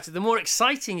talk about it, the more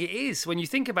exciting it is when you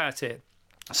think about it.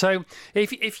 So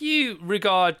if you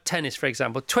regard tennis, for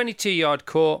example, 22-yard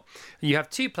court, you have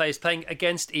 2 players playing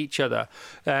against each other.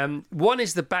 One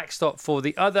is the backstop for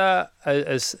the other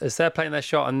as they're playing their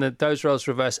shot, and those roles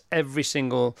reverse every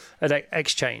single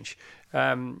exchange.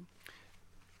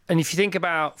 And if you think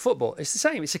about football, it's the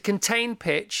same. It's a contained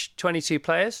pitch, 22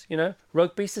 players.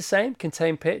 Rugby's the same,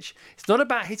 contained pitch. It's not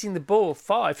about hitting the ball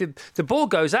far. If the ball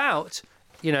goes out,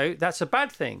 that's a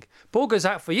bad thing. Ball goes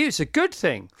out for you, it's a good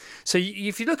thing. So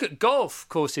if you look at golf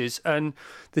courses and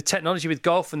the technology with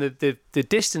golf and the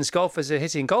distance golfers are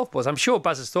hitting golf balls, I'm sure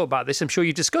Baz has thought about this. I'm sure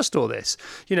you've discussed all this.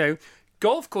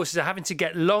 Golf courses are having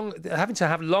to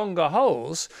have longer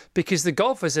holes because the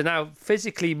golfers are now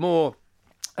physically more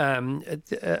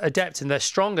adept and they're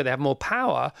stronger. They have more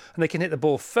power and they can hit the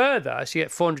ball further. So you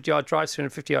get 400-yard drives,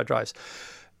 350-yard drives.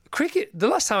 cricket, the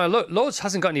last time I looked, Lord's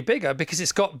hasn't got any bigger because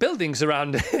it's got buildings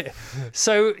around it.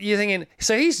 So you're thinking,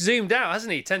 so he's zoomed out,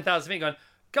 hasn't he? 10,000 feet going,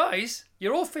 guys,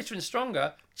 you're all fitter and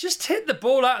stronger. Just hit the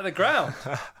ball out of the ground.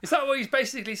 Is that what he's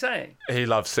basically saying? He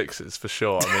loves sixes for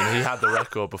sure. I mean, he had the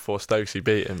record before Stokesy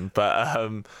beat him. But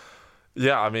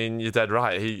yeah, I mean, you're dead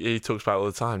right. He talks about it all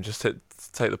the time. Just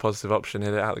take the positive option,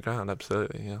 hit it out of the ground.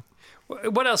 Absolutely, yeah.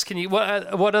 What else can you?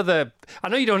 What other? I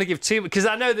know you don't want to give too, because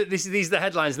I know that these are the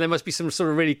headlines, and there must be some sort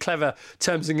of really clever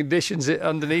terms and conditions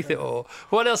underneath it all.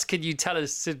 What else can you tell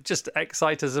us to just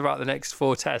excite us about the next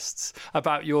 4 tests,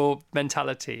 about your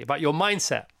mentality, about your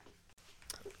mindset?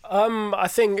 I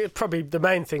think probably the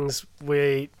main things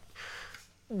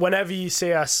whenever you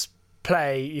see us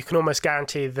play, you can almost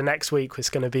guarantee the next week was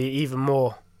going to be even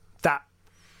more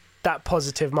that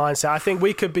positive mindset. I think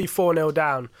we could be 4-0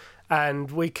 down,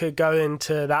 and we could go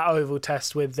into that Oval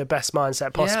test with the best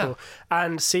mindset possible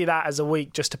and see that as a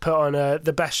week just to put on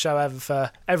the best show ever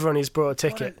for everyone who's brought a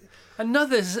ticket.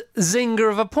 Another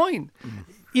zinger of a point.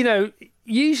 You know,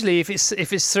 usually if it's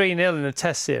 3-0 in a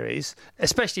test series,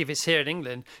 especially if it's here in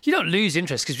England, you don't lose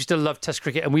interest because we still love test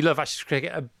cricket and we love Ashes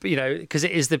cricket, you know, because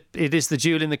it is the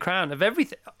jewel in the crown of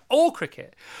everything, all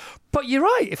cricket. But you're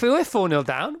right, if we were 4-0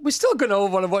 down, we're still going to all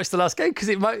want to watch the last game because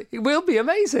it will be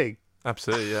amazing.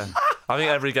 Absolutely, yeah. I think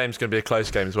every game's going to be a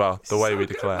close game as well, the way we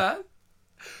declare. Man.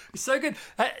 It's so good.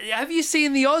 Have you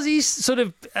seen the Aussies sort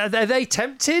of, are they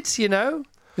tempted, you know?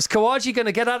 Is Khawaja going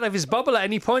to get out of his bubble at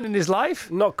any point in his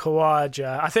life? Not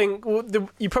Khawaja. I think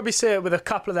you probably see it with a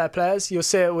couple of their players. You'll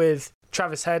see it with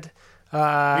Travis Head. He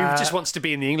just wants to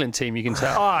be in the England team, you can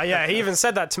tell. Oh, yeah, he even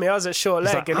said that to me. I was at short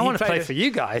leg. Like, and I want to play for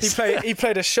you guys. He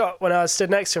played a shot when I stood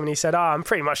next to him, and he said, I'm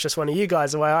pretty much just one of you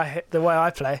guys the way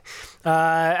I play.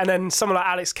 And then someone like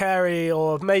Alex Carey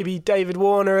or maybe David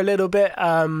Warner a little bit.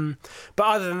 But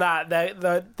other than that,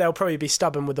 they'll probably be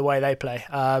stubborn with the way they play.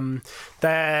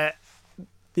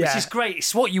 Which is great.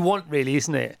 It's what you want, really,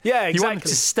 isn't it? Yeah, exactly. You want them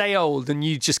to stay old and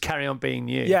you just carry on being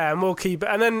you. Yeah, and we'll keep...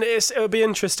 And then it'll be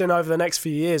interesting over the next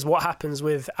few years what happens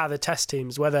with other test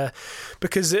teams,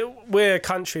 because we're a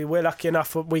country, we're lucky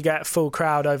enough we get a full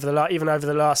crowd even over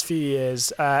the last few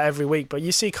years every week. But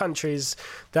you see countries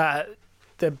that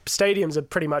the stadiums are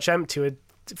pretty much empty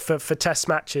for test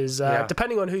matches,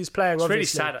 depending on who's playing. It's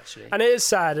obviously. Really sad, actually. And it is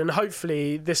sad, and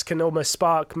hopefully this can almost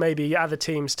spark maybe other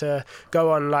teams to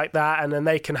go on like that, and then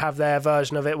they can have their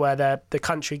version of it where the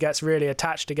country gets really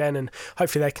attached again, and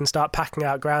hopefully they can start packing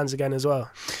out grounds again as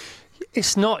well.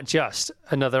 It's not just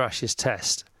another Ashes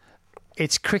test.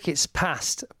 It's cricket's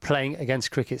past playing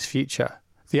against cricket's future.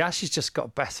 The Ashes just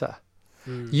got better.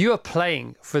 You are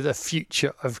playing for the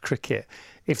future of cricket.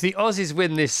 If the Aussies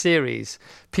win this series,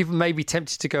 people may be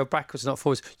tempted to go backwards, not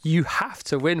forwards. You have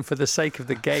to win for the sake of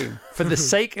the game, for the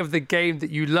sake of the game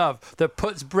that you love, that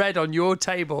puts bread on your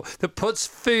table, that puts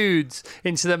foods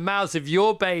into the mouths of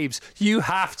your babes. You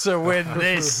have to win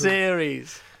this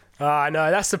series. Oh, I know,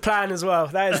 that's the plan as well.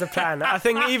 That is the plan. I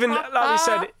think even like we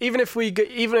said, even if we go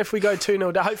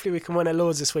 2-0 down, hopefully we can win at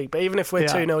Lords this week. But even if we're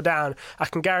 2-0 down, I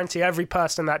can guarantee every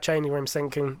person in that changing room's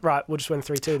thinking, right, we'll just win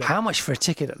 3-2 then. How much for a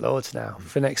ticket at Lords now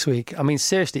for next week? I mean,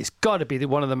 seriously, it's got to be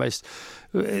one of the most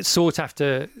sought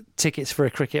after tickets for a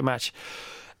cricket match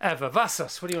ever.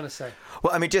 Vassos, what do you want to say?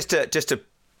 Well, I mean, just to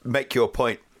make your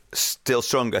point still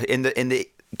stronger, in the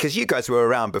because you guys were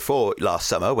around before last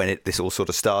summer when this all sort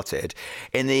of started.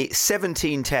 In the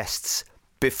 17 tests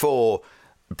before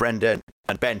Brendan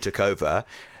and Ben took over,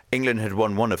 England had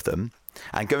won one of them.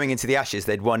 And going into the Ashes,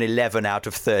 they'd won 11 out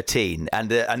of 13. And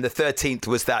the 13th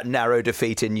was that narrow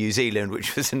defeat in New Zealand,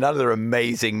 which was another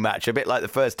amazing match, a bit like the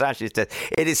first Ashes test.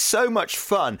 It is so much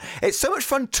fun. It's so much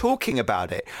fun talking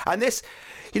about it. And this,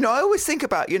 I always think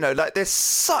about, like there's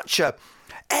such a...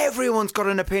 Everyone's got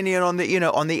an opinion on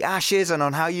the Ashes and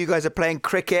on how you guys are playing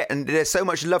cricket, and there's so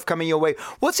much love coming your way.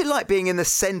 What's it like being in the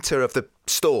centre of the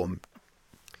storm?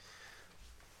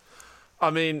 I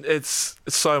mean, it's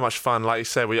so much fun. Like you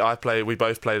said, we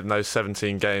both played in those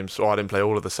 17 games. Or I didn't play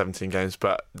all of the 17 games,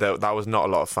 but that was not a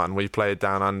lot of fun. We played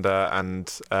down under, and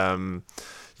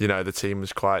the team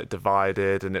was quite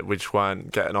divided, and we just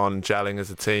weren't getting on, gelling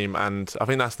as a team. And I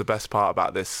think that's the best part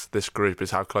about this group,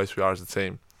 is how close we are as a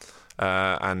team.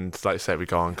 And like I said, we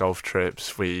go on golf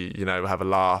trips, we have a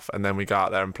laugh, and then we go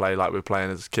out there and play like we're playing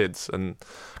as kids. And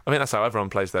I think that's how everyone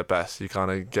plays their best. You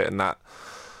kind of get in that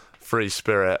free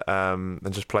spirit and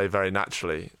just play very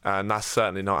naturally. And that's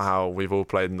certainly not how we've all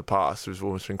played in the past. We've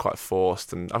always been quite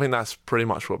forced, and I think that's pretty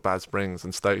much what Baz brings.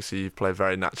 And Stokesy, you play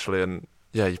very naturally, and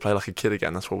you play like a kid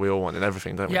again. That's what we all want in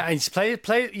everything, don't we? Yeah, and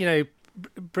play.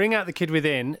 bring out the kid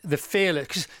within, the fearless.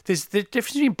 Because there's the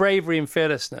difference between bravery and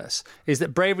fearlessness is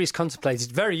that bravery is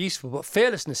contemplated, very useful, but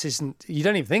fearlessness isn't. You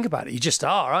don't even think about it. You just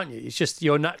are, aren't you? It's just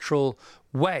your natural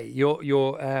way, your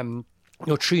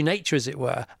true nature, as it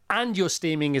were, and you're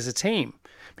steaming as a team.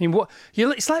 I mean,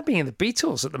 it's like being in the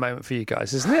Beatles at the moment for you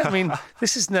guys, isn't it? I mean,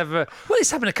 this has never. Well,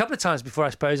 it's happened a couple of times before, I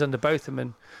suppose, under both of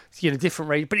them, and different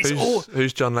rates. But it's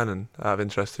who's John Lennon? Out of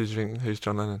interest, who's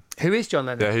John Lennon? Who is John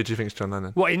Lennon? Yeah, who do you think is John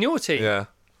Lennon? What, in your team? Yeah.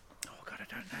 Oh God,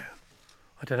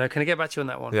 I don't know. Can I get back to you on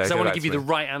that one? Yeah, because I want to give you the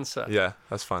right answer. Yeah,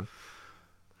 that's fine.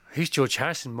 Who's George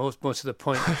Harrison? More to the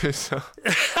point.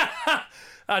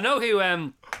 I know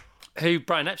who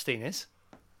Brian Epstein is.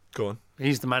 Go on.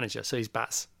 He's the manager, so he's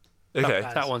Bats. Okay.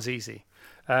 That one's easy.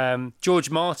 George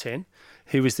Martin,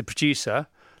 who was the producer,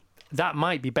 that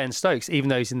might be Ben Stokes, even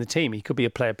though he's in the team. He could be a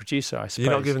player producer, I suppose.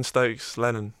 You're not giving Stokes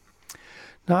Lennon?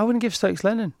 No, I wouldn't give Stokes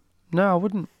Lennon. No, I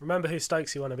wouldn't. Remember who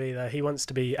Stokes you want to be, though. He wants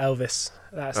to be Elvis.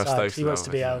 He wants to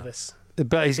be Elvis.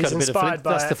 But he's got a bit of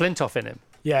that's the Flintoff in him.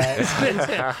 Yeah.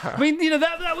 I mean,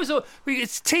 that was all.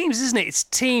 It's teams, isn't it? It's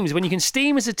teams. When you can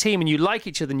steam as a team and you like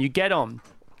each other and you get on.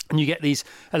 And you get these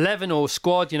 11 or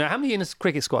squad, how many in a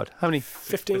cricket squad? How many?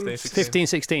 15,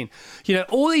 16.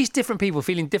 All these different people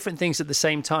feeling different things at the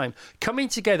same time, coming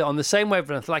together on the same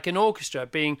wavelength, like an orchestra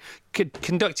being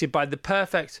conducted by the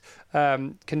perfect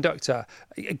conductor,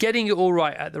 getting it all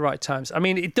right at the right times. I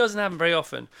mean, it doesn't happen very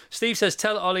often. Steve says,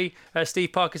 tell Ollie,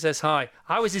 Steve Parker says hi.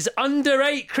 I was his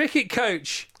under-8 cricket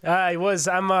coach. He was,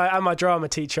 and my drama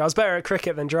teacher. I was better at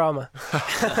cricket than drama.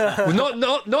 Well,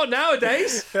 not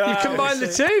nowadays. You've combined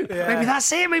the two. Yeah. Maybe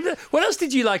that's it. What else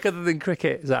did you like other than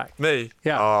cricket, Zach? Me?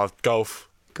 Yeah. Golf.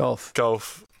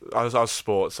 Golf. I was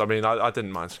sports. I mean, I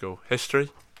didn't mind school. History.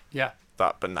 Yeah.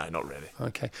 But no, not really.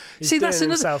 Okay. That's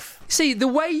another. See, the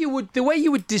way you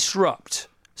would disrupt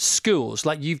schools,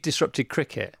 like you've disrupted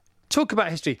cricket. Talk about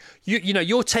history.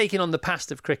 You're taking on the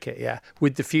past of cricket,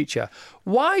 with the future.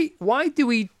 Why do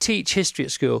we teach history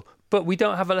at school, but we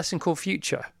don't have a lesson called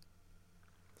future?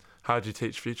 How do you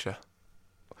teach future?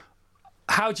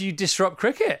 How do you disrupt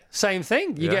cricket? Same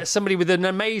thing. You get somebody with an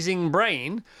amazing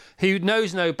brain who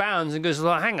knows no bounds and goes,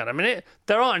 well, hang on a minute.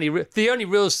 There aren't any. The only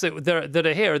rules that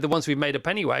are here are the ones we've made up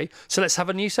anyway. So let's have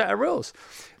a new set of rules.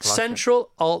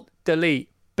 Central, Alt, Delete,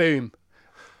 boom.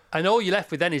 And all you're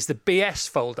left with then is the BS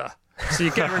folder. So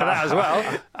you get rid of that as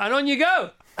well. And on you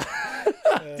go.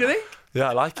 Do you think? Yeah,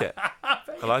 I like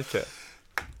it.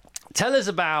 Tell us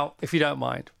about, if you don't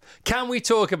mind, can we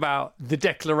talk about the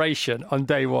declaration on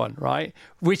day one, right?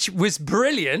 Which was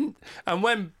brilliant. And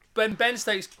when Ben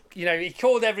Stokes, he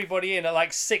called everybody in at like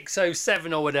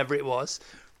 6:07 or whatever it was.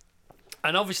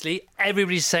 And obviously,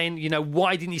 everybody's saying,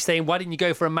 why didn't you stay in? Why didn't you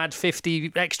go for a mad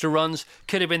 50 extra runs?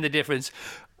 Could have been the difference.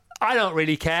 I don't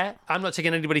really care. I'm not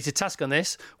taking anybody to task on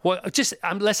this.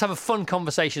 Let's have a fun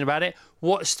conversation about it.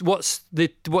 What's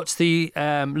the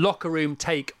locker room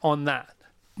take on that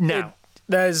now?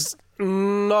 There's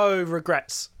no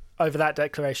regrets over that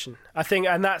declaration. I think,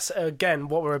 and that's again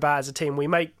what we're about as a team. We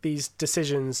make these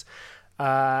decisions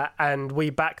and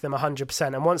we back them 100%.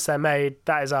 And once they're made,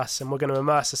 that is us, and we're going to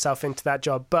immerse ourselves into that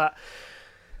job. But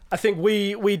I think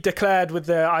we declared with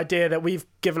the idea that we've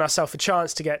given ourselves a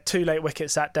chance to get 2 late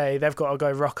wickets that day. They've got to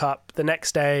go rock up. The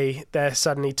next day, they're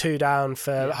suddenly 2 down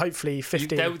for hopefully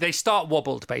 15. They start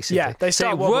wobbled, basically. Yeah, they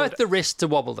start wobbled. Worth the risk to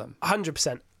wobble them.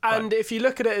 100%. And if you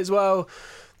look at it as well,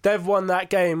 they've won that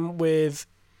game with,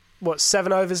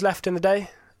 7 overs left in the day?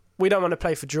 We don't want to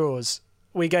play for draws.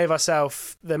 We gave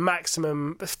ourselves the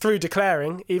maximum through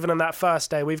declaring. Even on that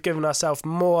first day, we've given ourselves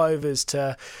more overs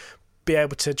to be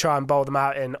able to try and bowl them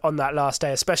out on that last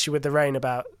day, especially with the rain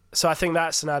about. So I think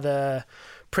that's another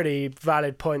pretty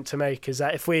valid point to make, is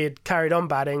that if we had carried on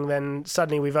batting, then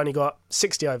suddenly we've only got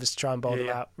 60 overs to try and bowl them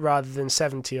out rather than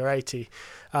 70 or 80.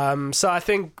 So I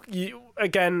think,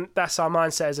 again, that's our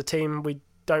mindset as a team. We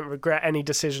don't regret any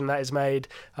decision that is made.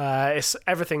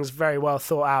 Everything's very well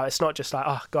thought out. It's not just like,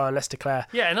 go on, let's declare.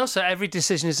 Yeah, and also every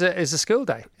decision is a school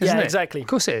day, isn't it? Exactly. Of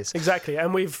course it is. Exactly.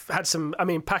 And we've had some,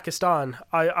 Pakistan,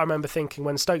 I remember thinking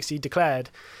when Stokesy declared,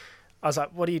 I was like,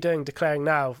 what are you doing declaring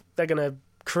now? They're going to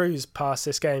cruise past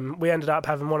this game. We ended up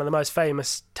having one of the most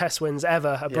famous test wins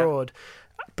ever abroad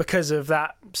because of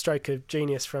that stroke of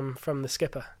genius from the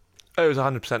skipper. It was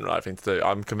 100% the right thing to do.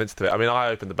 I'm convinced of it. I mean, I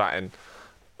opened the batting.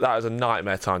 That was a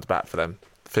nightmare time to bat for them.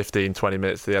 15, 20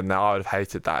 minutes to the end now. I would have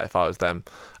hated that if I was them.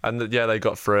 And they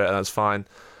got through it and that's fine.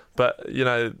 But,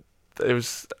 it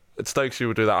was Stokesy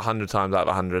would do that 100 times out of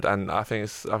 100, and I think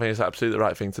it's absolutely the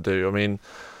right thing to do. I mean,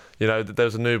 there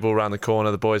was a new ball around the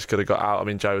corner. The boys could have got out. I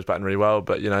mean, Joe was batting really well,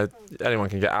 but anyone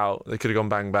can get out. They could have gone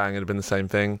bang bang. It'd have been the same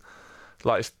thing.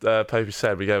 like Popey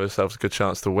said, we gave ourselves a good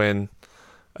chance to win,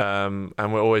 and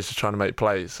we're always just trying to make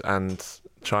plays and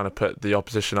trying to put the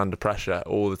opposition under pressure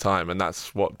all the time, and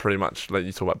that's what pretty much, like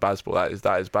you talk about Bazball,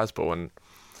 that is Bazball. And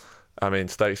I mean,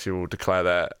 Stokesy will declare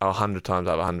that 100 times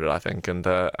out of 100, I think, and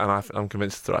I'm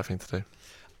convinced it's the right thing to do.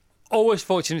 Always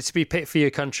fortunate to be picked for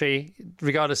your country,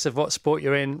 regardless of what sport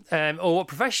you're in or what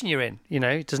profession you're in. You know,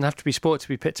 it doesn't have to be sport to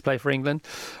be picked to play for England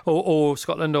or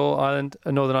Scotland or Ireland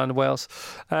or Northern Ireland and Wales.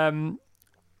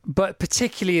 But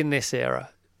particularly in this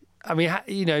era, I mean,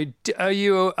 you know, are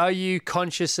you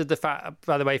conscious of the fact,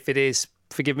 by the way, if it is,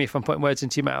 forgive me if I'm putting words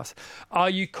into your mouth, are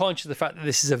you conscious of the fact that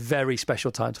this is a very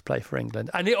special time to play for England?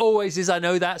 And it always is, I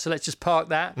know that, so let's just park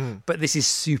that. But this is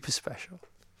super special.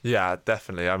 Yeah,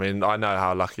 definitely. I mean, I know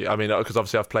how lucky. I mean, because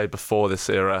obviously I've played before this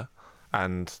era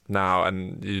and now,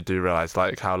 and you do realise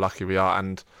like how lucky we are,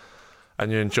 and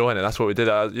you're enjoying it. That's what we did.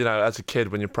 You know, as a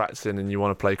kid, when you're practicing and you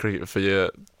want to play cricket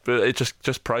but it's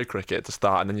just pro cricket to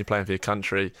start, and then you're playing for your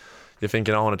country. You're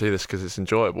thinking, I want to do this because it's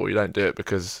enjoyable. You don't do it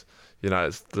because, you know,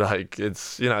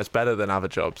 it's better than other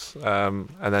jobs. And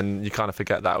then you kind of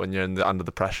forget that when you're under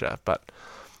the pressure. But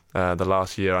the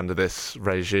last year under this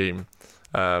regime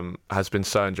has been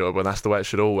so enjoyable, and that's the way it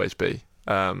should always be.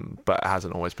 But it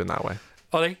hasn't always been that way.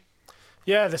 Ollie?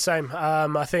 Yeah, the same.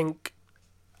 I think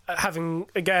having,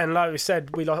 again, like we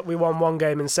said, we won one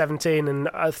game in 17, and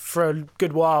for a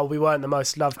good while we weren't the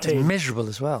most loved team. It was miserable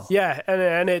as well. Yeah,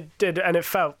 and it did, and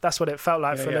that's what it felt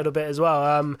like for a little bit as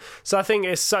well. So I think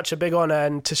it's such a big honour,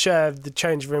 and to share the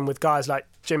change room with guys like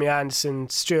Jimmy Anderson,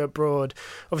 Stuart Broad,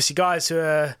 obviously guys who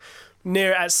are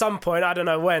near at some point, I don't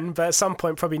know when, but at some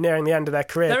point probably nearing the end of their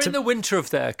career. They're in the winter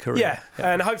of their career. Yeah,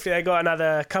 and hopefully they got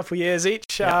another couple of years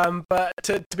each. But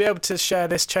to be able to share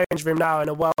this change room now in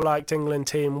a well-liked England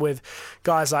team with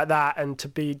guys like that, and to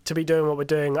be doing what we're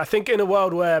doing, I think in a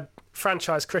world where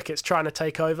franchise cricket's trying to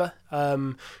take over,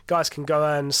 guys can go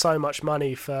earn so much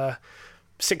money for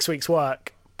 6 weeks'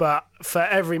 work, but for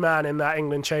every man in that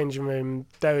England changing room,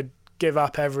 they would give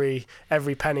up every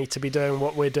penny to be doing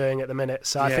what we're doing at the minute.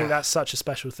 So I think that's such a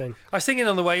special thing. I was thinking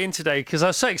on the way in today, because I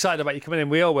was so excited about you coming in.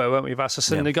 We all were, weren't we,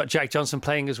 Vass? And we got Jack Johnson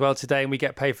playing as well today, and we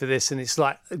get paid for this, and it's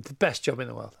like the best job in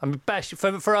the world. I mean, best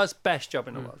for us, best job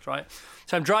in the world, right?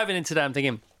 So I'm driving in today, I'm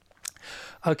thinking,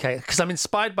 okay, because I'm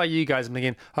inspired by you guys. I'm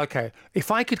thinking, okay,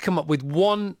 if I could come up with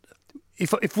one.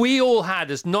 If we all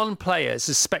had, as non-players,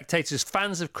 as spectators,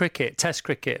 fans of cricket, Test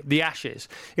cricket, the Ashes,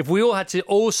 if we all had to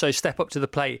also step up to the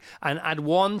plate and add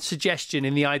one suggestion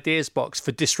in the ideas box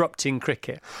for disrupting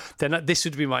cricket, then this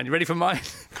would be mine. You ready for mine?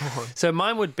 Go on. So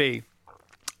mine would be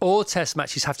all Test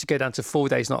matches have to go down to 4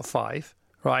 days, not 5,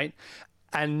 right?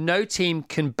 And no team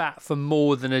can bat for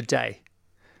more than a day.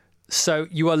 So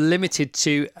you are limited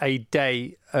to a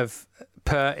day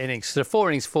per innings. So 4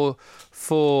 innings for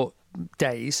 4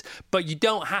 days, but you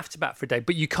don't have to bat for a day,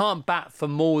 but you can't bat for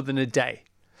more than a day.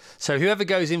 So whoever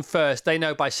goes in first, they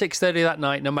know by 6:30 that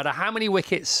night, no matter how many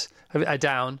wickets are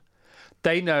down,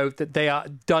 they know that they are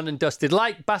done and dusted,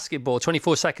 like basketball,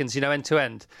 24 seconds, end to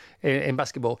end in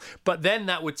basketball. But then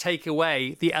that would take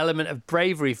away the element of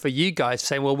bravery for you guys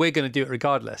saying, well, we're going to do it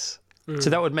regardless. So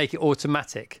that would make it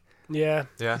automatic. Yeah.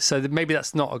 So maybe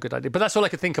that's not a good idea. But that's all I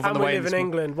could think of on the way. And we live in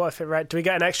England. What if do we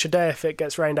get an extra day if it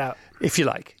gets rained out? If you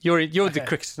like. You're the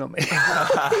cricketer, not me.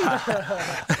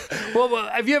 well,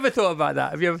 have you ever thought about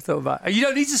that? You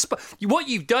don't need to... What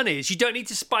you've done is you don't need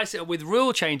to spice it up with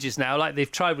rule changes now, like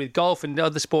they've tried with golf and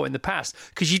other sport in the past,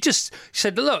 because you just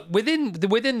said, look, within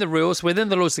the rules, within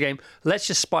the laws of the game, let's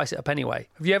just spice it up anyway.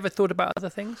 Have you ever thought about other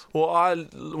things? Well,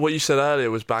 what you said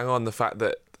earlier was bang on, the fact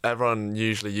that everyone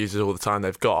usually uses all the time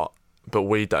they've got, but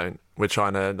we don't. We're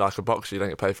trying to, like a boxer, you don't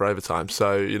get paid for overtime.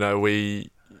 So,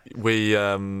 we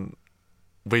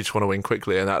just want to win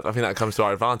quickly, and I think that comes to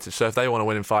our advantage. So if they want to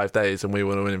win in 5 days and we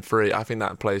want to win in 3, I think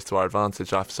that plays to our advantage.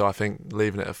 So I think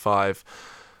leaving it at 5,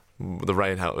 the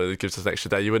rain it gives us an extra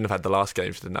day. You wouldn't have had the last game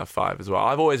if you didn't have 5 as well.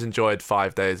 I've always enjoyed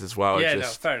 5 days as well. Yeah,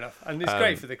 fair enough. And it's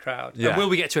great for the crowd. Yeah. And will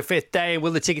we get to a 5th day?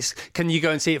 Will the tickets, can you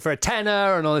go and see it for a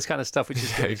tenner and all this kind of stuff, which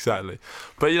is good. Exactly.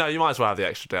 But, you might as well have the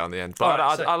extra day on the end. But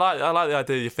I like the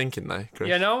idea you're thinking, though, Chris.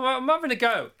 Yeah, no, I'm having a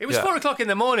go. It was 4 o'clock in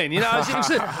the morning.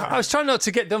 I was trying not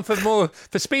to get done for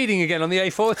speeding again on the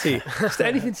A40. Just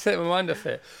anything to take my mind off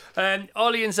it.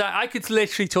 Ollie and Zach, I could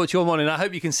literally talk to you all morning. I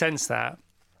hope you can sense that.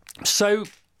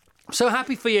 I'm so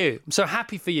happy for you. I'm so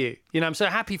happy for you. I'm so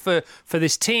happy for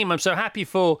this team. I'm so happy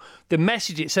for the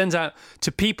message it sends out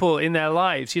to people in their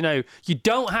lives. You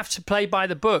don't have to play by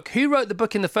the book. Who wrote the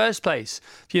book in the first place?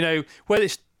 Whether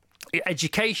it's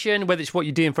education, whether it's what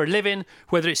you're doing for a living,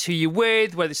 whether it's who you're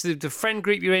with, whether it's the friend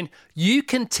group you're in, you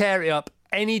can tear it up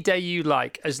any day you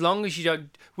like, as long as you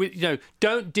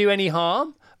don't do any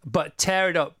harm, but tear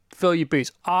it up, fill your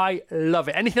boots. I love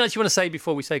it. Anything else you want to say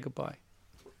before we say goodbye?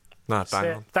 No,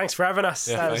 bang on. Thanks for having us.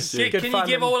 Yeah, thank you. Can you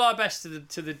give all our best to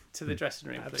the dressing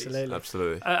room, please?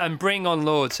 Absolutely. And bring on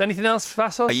Lords. Anything else,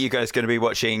 Vassos? Are you guys going to be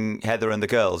watching Heather and the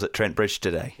girls at Trent Bridge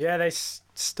today? Yeah, they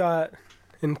start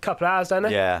in a couple of hours, don't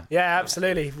they? Yeah. Yeah,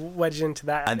 absolutely. Wedged into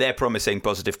that. And they're promising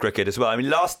positive cricket as well. I mean,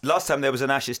 last time there was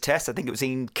an Ashes test, I think it was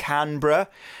in Canberra.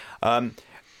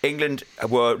 England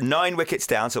were 9 wickets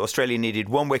down, so Australia needed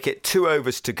 1 wicket, 2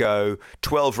 overs to go,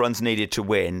 12 runs needed to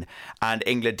win. And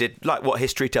England did like what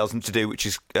history tells them to do, which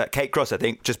is Kate Cross, I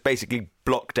think, just basically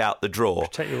blocked out the draw.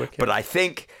 Protect your wicket. But I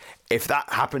think if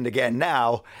that happened again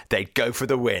now, they'd go for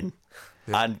the win.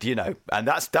 Yeah. And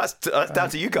that's down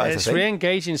to you guys. It's I think.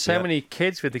 re-engaging so many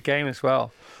kids with the game as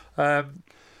well.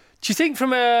 Do you think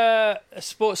from a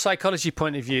sports psychology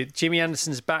point of view, Jimmy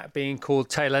Anderson's bat being called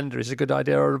tail ender is a good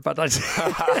idea or a bad idea?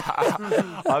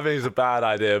 I think it's a bad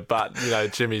idea, but,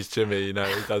 Jimmy's Jimmy, he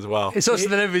does well. It's also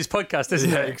the name of his podcast, isn't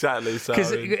it? Yeah, exactly.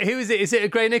 Because who is it? Is it a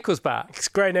Gray Nichols bat? It's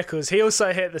Gray Nichols. He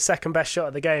also hit the second best shot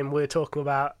of the game we were talking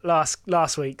about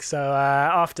last week. So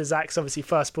after Zach's obviously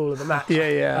first ball of the match.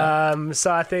 Yeah.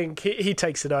 So I think he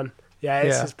takes it on. Yeah,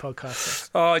 it's his podcast.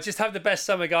 Oh, just have the best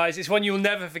summer, guys. It's one you'll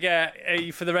never forget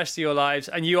for the rest of your lives,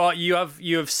 and you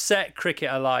have set cricket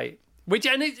alight.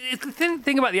 The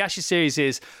thing about the Ashes series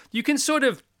is you can sort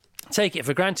of take it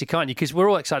for granted, can't you? Because we're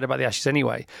all excited about the Ashes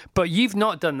anyway. But you've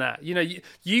not done that. You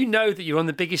know that you're on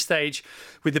the biggest stage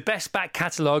with the best back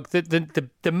catalogue,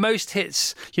 the most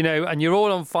hits, and you're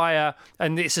all on fire,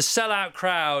 and it's a sellout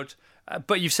crowd.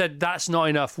 But you've said that's not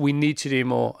enough. We need to do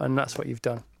more, and that's what you've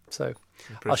done. So.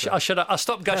 I'll shut up. I'll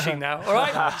stop gushing now. All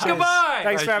right? Goodbye.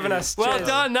 Thanks for having us. Well Cheers.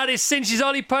 done. That is Cinch's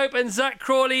Ollie Pope and Zach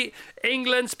Crawley.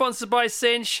 England sponsored by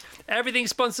Cinch.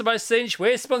 Everything's sponsored by Cinch.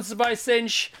 We're sponsored by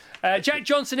Cinch. Jack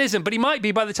Johnson isn't, but he might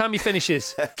be by the time he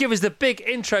finishes. Give us the big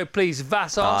intro, please,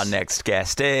 Vassos. Our next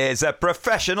guest is a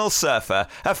professional surfer,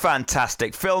 a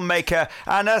fantastic filmmaker,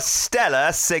 and a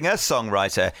stellar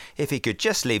singer-songwriter. If he could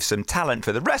just leave some talent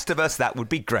for the rest of us, that would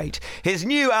be great. His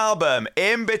new album,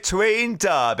 In Between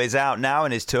Dub, is out now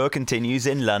and his tour continues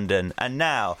in London. And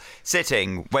now,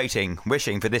 sitting, waiting,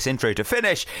 wishing for this intro to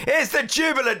finish, is the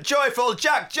jubilant, joyful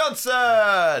Jack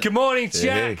Johnson! Good morning,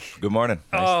 Jack. Hey, good morning.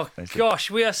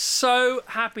 Gosh, we are so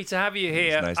happy to have you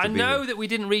here. Nice to I be know here. that we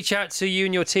didn't reach out to you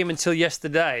and your team until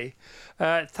yesterday.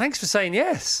 Thanks for saying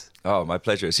yes. Oh, my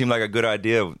pleasure. It seemed like a good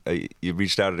idea. You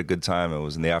reached out at a good time. It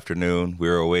was in the afternoon. We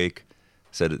were awake.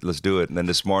 Said, let's do it. And then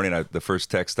this morning, the first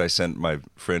text I sent my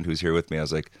friend who's here with me, I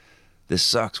was like, this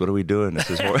sucks. What are we doing? This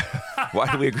is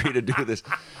why did we agree to do this?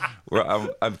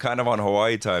 I'm kind of on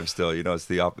Hawaii time still.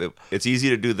 It's easy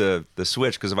to do the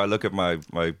switch because if I look at my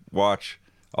watch,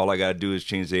 all I got to do is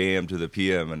change the AM to the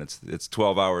PM, and it's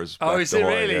 12 hours. Oh, is it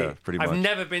really? Yeah, pretty much. I've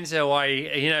never been to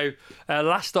Hawaii.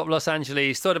 Last stop Los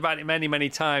Angeles. Thought about it many, many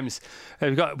times.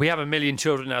 We have 1 million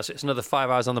children now, so it's another 5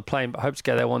 hours on the plane. But I hope to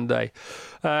get there one day.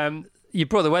 You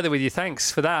brought the weather with you.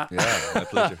 Thanks for that. Yeah, my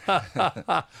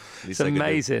pleasure. It's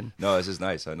amazing. No, this is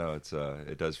nice. I know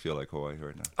it does feel like Hawaii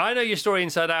right now. I know your story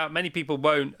inside out. Many people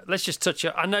won't. Let's just touch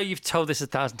it. I know you've told this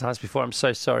 1,000 times before. I'm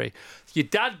so sorry. Your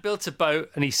dad built a boat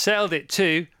and he sailed it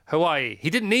to Hawaii. He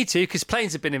didn't need to because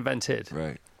planes have been invented.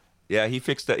 Right. Yeah, he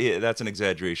fixed that. Yeah, that's an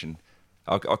exaggeration.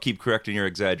 I'll keep correcting your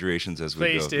exaggerations as we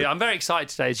go. Please do. I'm very excited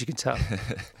today, as you can tell.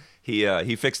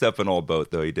 He fixed up an old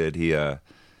boat, though. He did.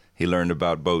 He learned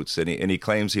about boats, and he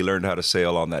claims he learned how to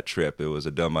sail on that trip. It was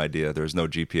a dumb idea. There was no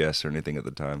GPS or anything at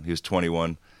the time. He was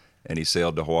 21, and he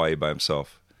sailed to Hawaii by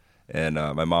himself. And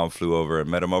my mom flew over and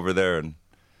met him over there, and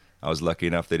I was lucky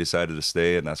enough they decided to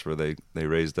stay, and that's where they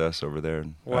raised us over there.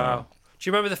 And, wow. Do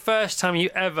you remember the first time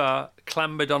you ever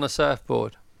clambered on a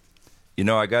surfboard?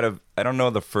 I don't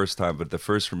know the first time, but the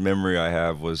first memory I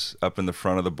have was up in the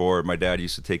front of the board. My dad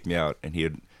used to take me out, and he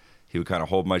would kind of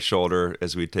hold my shoulder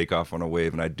as we'd take off on a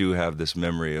wave. And I do have this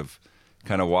memory of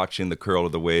kind of watching the curl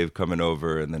of the wave coming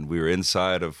over. And then we were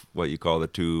inside of what you call the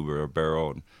tube or a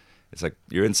barrel. And it's like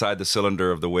you're inside the cylinder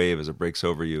of the wave as it breaks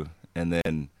over you. And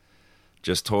then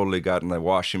just totally got in the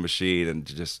washing machine and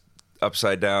just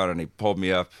upside down. And he pulled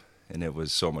me up. And it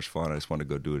was so much fun. I just wanted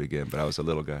to go do it again. But I was a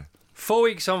little guy. 4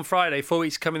 weeks on Friday, 4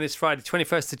 weeks coming this Friday,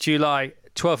 21st of July,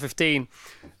 12:15.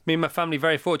 Me and my family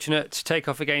very fortunate to take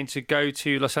off again to go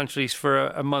to Los Angeles for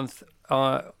a month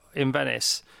in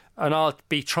Venice. And I'll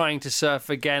be trying to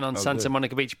surf again on Santa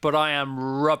Monica Beach, but I am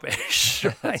rubbish.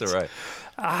 Right? That's all right.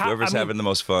 Whoever's having the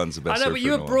most fun is the best. I know, but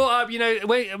you were brought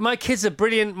up, my kids are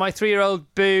brilliant. My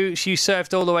 3-year-old Boo, she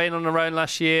surfed all the way in on her own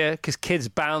last year because kids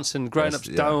bounce and grown-ups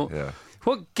don't. Yeah.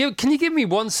 Can you give me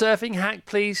one surfing hack,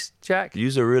 please, Jack?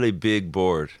 Use a really big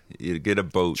board. You get a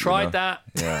boat. Tried that.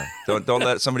 Yeah. Don't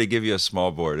let somebody give you a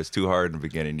small board. It's too hard in the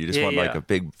beginning. You just want like a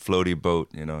big floaty boat,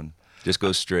 and just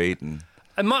go straight and.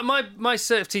 And my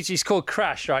surf teacher is called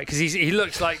Crash, right? Because he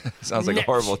looks like sounds like a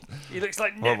horrible. He looks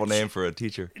like horrible name for a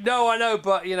teacher. No, I know,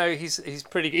 but he's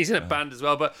pretty. He's in a band as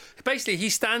well. But basically, he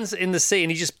stands in the sea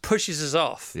and he just pushes us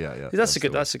off. Yeah. That's a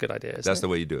good idea. That's the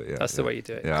way you do it. Yeah, that's the way you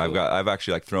do it. Yeah, cool. I've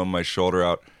actually thrown my shoulder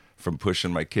out from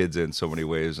pushing my kids in so many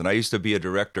ways. And I used to be a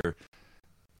director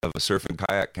of a surf and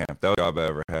kayak camp. That was the job I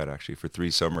ever had actually for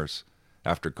 3 summers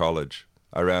after college.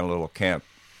 I ran a little camp,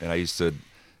 and I used to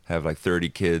have like 30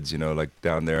 kids, like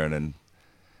down there, and then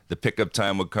the pickup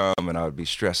time would come and I would be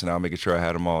stressing out, making sure I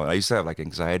had them all. And I used to have like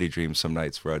anxiety dreams some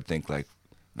nights where I'd think like,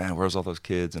 man, where's all those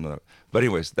kids? But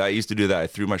anyways, I used to do that. I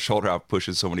threw my shoulder out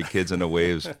pushing so many kids into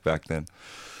waves back then.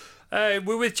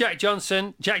 We're with Jack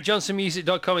Johnson.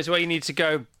 JackJohnsonMusic.com is where you need to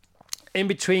go. In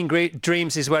Between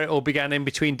Dreams is where it all began. In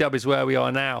Between Dub is where we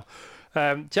are now.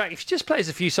 Jack, if you just play us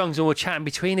a few songs and we'll chat in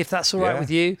between, if that's all right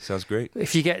with you. Sounds great.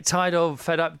 If you get tired or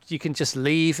fed up, you can just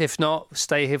leave. If not,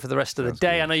 stay here for the rest of the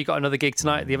day. Great. I know you got another gig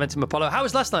tonight at the Eventim Apollo. How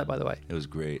was last night, by the way? It was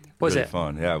great. Was really it?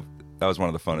 Fun. Yeah, that was one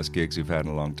of the funnest gigs we've had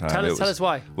in a long time. Tell us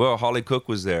why. Well, Holly Cook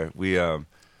was there. We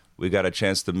got a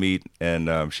chance to meet,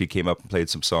 and she came up and played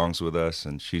some songs with us,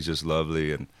 and she's just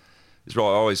lovely. And it's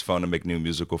always fun to make new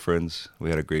musical friends. We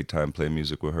had a great time playing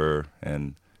music with her,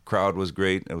 and crowd was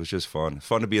great. It was just fun. It's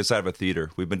fun to be inside of a theater.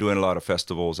 We've been doing a lot of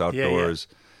festivals outdoors.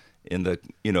 In the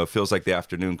it feels like the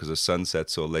afternoon because the sun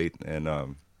sets so late,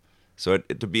 and so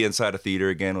to be inside a theater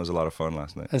again was a lot of fun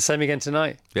last night. And same again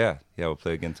tonight. Yeah, we'll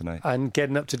play again tonight. And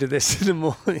getting up to do this in the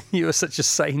morning. You are such a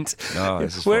saint. No,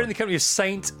 this is We're fun. in the company of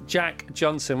Saint Jack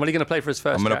Johnson. What are you going to play for us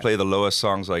first? I'm going to Jack? play the lowest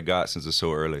songs I got since it's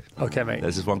so early. Okay, mate.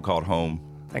 This is one called Home.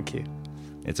 Thank you.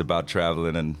 It's about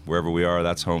traveling, and wherever we are,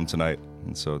 that's home tonight.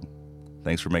 And so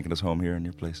thanks for making us home here in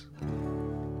your place.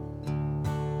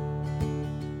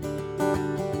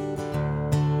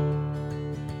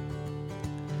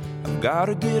 I've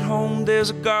gotta get home, there's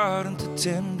a garden to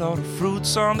tend, all the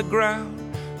fruits on the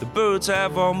ground. The birds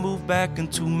have all moved back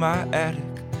into my attic,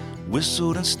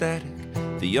 whistled and static.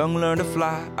 The young learn to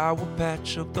fly, I will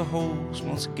patch up the holes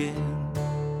once again.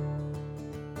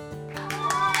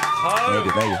 Home.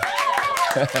 Thank you.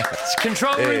 It's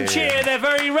control room cheer, they're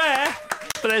very rare.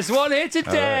 But there's one here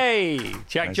today. Right.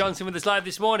 Jack nice. Johnson with us live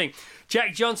this morning.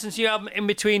 Jack Johnson's new album, In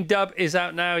Between Dub, is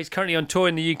out now. He's currently on tour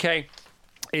in the UK.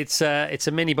 It's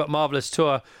a mini but marvellous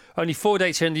tour. Only 4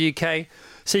 dates here in the UK.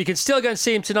 So you can still go and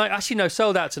see him tonight. Actually, no,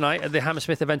 sold out tonight at the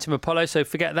Hammersmith Eventim Apollo, so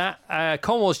forget that.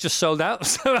 Cornwall's just sold out.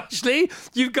 So actually,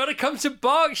 you've got to come to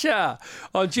Berkshire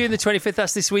on June the 25th.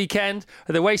 That's this weekend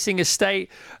at the Wasing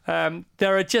Estate. There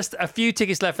are just a few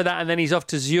tickets left for that, and then he's off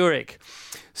to Zurich.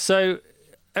 So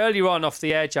earlier on off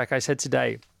the air, Jack, I said,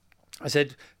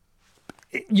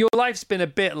 your life's been a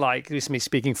bit like, this is me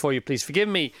speaking for you, please forgive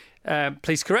me,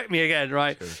 please correct me again,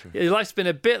 right? Sure. Your life's been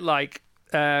a bit like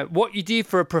what you do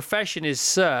for a profession is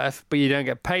surf, but you don't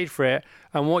get paid for it,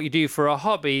 and what you do for a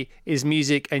hobby is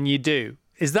music, and you do.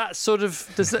 Is that sort of,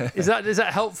 is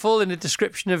that helpful in the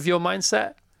description of your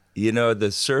mindset? The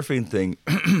surfing thing,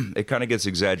 it kind of gets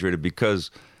exaggerated because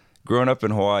growing up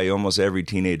in Hawaii, almost every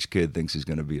teenage kid thinks he's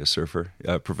going to be a surfer,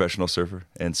 a professional surfer.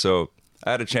 And so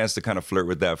I had a chance to kind of flirt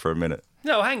with that for a minute.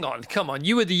 No, hang on. Come on.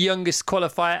 You were the youngest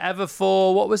qualifier ever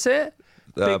for, what was it?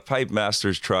 Pipe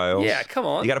Masters trials. Yeah, come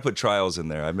on. You got to put trials in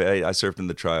there. I surfed in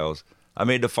the trials. I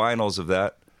made the finals of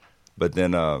that, but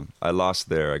then I lost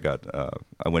there.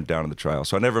 I went down in the trials.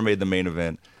 So I never made the main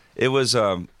event. It was,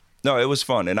 it was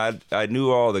fun. And I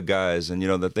knew all the guys. And,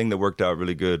 the thing that worked out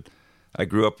really good, I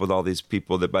grew up with all these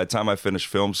people that by the time I finished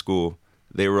film school,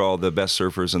 they were all the best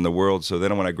surfers in the world. So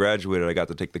then when I graduated, I got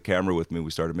to take the camera with me.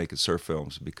 We started making surf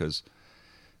films because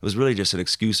it was really just an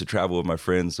excuse to travel with my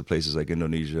friends to places like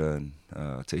Indonesia and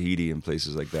Tahiti and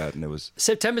places like that. And it was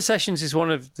September Sessions is one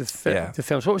of the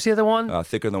films. What was the other one?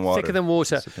 Thicker Than Water. Thicker Than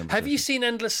Water. Have you seen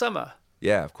Endless Summer?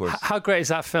 Yeah, of course. How great is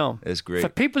that film? It's great. For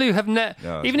people who have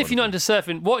even if you're not into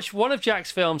surfing, watch one of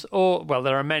Jack's films, or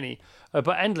there are many, but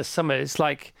Endless Summer is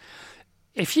like.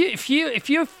 If you feel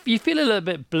a little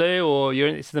bit blue or you're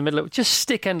into the middle of it, just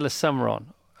stick Endless Summer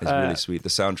on. It's really sweet. The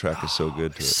soundtrack is so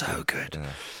good to it. So good. Yeah.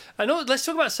 And let's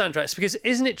talk about soundtracks, because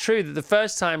isn't it true that the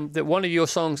first time that one of your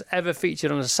songs ever featured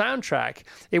on a soundtrack,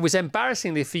 it was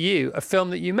embarrassingly for you a film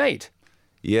that you made?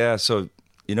 Yeah, so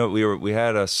we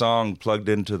had a song plugged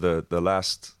into the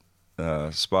last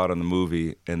spot on the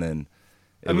movie, and then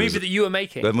a movie that you were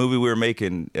making? The movie we were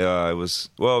making, it was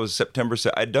September.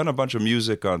 I'd done a bunch of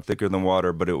music on Thicker Than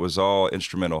Water, but it was all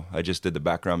instrumental. I just did the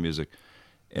background music.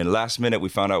 And last minute, we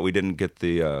found out we didn't get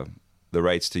the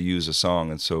rights to use a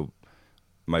song, and so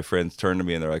my friends turned to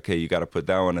me and they're like, "Hey, you got to put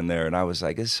that one in there." And I was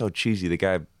like, "It's so cheesy. The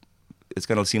guy, it's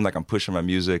gonna seem like I'm pushing my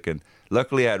music." And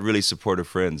luckily, I had really supportive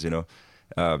friends,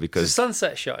 because it's a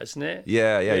sunset shot, isn't it?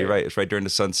 Yeah, you're right. It's right during the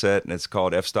sunset, and it's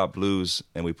called F-Stop Blues.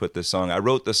 And we put this song. I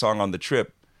wrote the song on the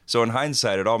trip, so in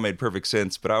hindsight, it all made perfect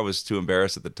sense. But I was too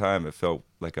embarrassed at the time. It felt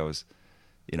like I was,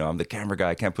 I'm the camera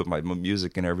guy. I can't put my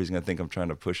music in. Everybody's gonna think I'm trying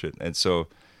to push it. And so,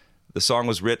 the song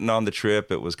was written on the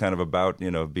trip. It was kind of about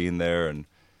being there, and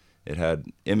it had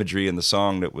imagery in the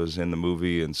song that was in the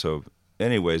movie. And so,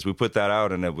 anyways, we put that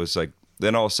out, and it was like,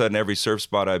 then all of a sudden, every surf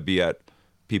spot I'd be at,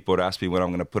 people would ask me when I'm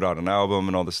going to put out an album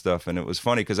and all this stuff. And it was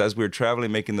funny because as we were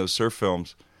traveling, making those surf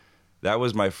films, that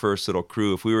was my first little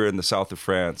crew. If we were in the south of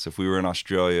France, if we were in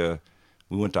Australia,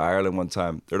 we went to Ireland one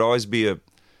time, there'd always be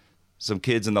some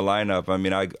kids in the lineup. I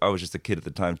mean, I was just a kid at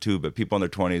the time too, but people in their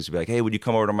 20s would be like, "Hey, would you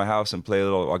come over to my house and play a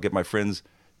little? I'll get my friends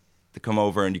to come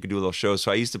over and you could do a little show."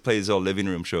 So I used to play these little living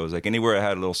room shows. Like anywhere I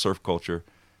had a little surf culture,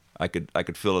 I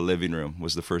could fill a living room.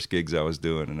 Was the first gigs I was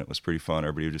doing, and it was pretty fun.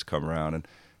 Everybody would just come around, and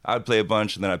I'd play a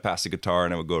bunch, and then I'd pass the guitar,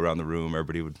 and I would go around the room.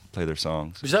 Everybody would play their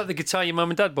songs. Was that the guitar your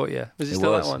mum and dad bought you? Was it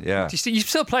still that one? Yeah. You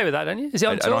still play with that, don't you? Is it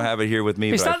on tour? I don't have it here with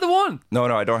me. Is that the one? No,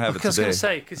 I don't have it today. I was going to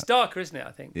say, because it's darker, isn't it,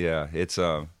 I think? Yeah, it's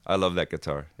I love that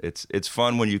guitar. It's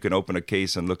fun when you can open a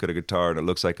case and look at a guitar, and it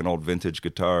looks like an old vintage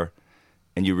guitar,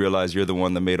 and you realize you're the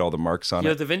one that made all the marks on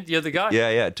it. You're the guy?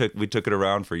 Yeah. We took it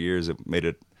around for years. It made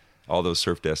it all those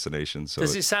surf destinations. So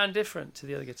does it sound different to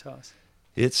the other guitars?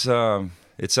 It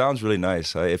sounds really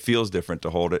nice. It feels different to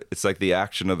hold it. It's like the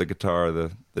action of the guitar,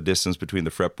 the distance between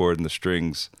the fretboard and the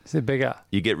strings. Is it bigger?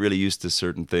 You get really used to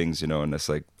certain things, and it's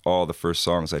like all the first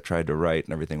songs I tried to write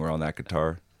and everything were on that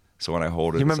guitar. So when I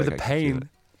hold it, you remember it's like the pain.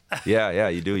 Yeah,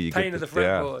 you do. You pain get of the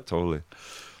fretboard. Yeah, totally.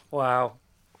 Wow.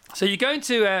 So you're going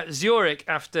to Zurich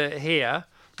after here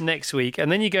next week,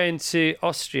 and then you're going to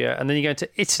Austria, and then you're going to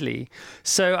Italy.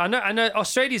 So I know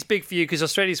Australia's big for you because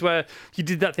Australia's where you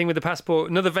did that thing with the passport.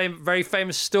 Another very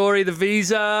famous story, the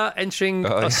visa, entering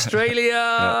Australia.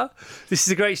 Yeah. This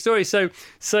is a great story. So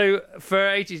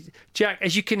for Jack,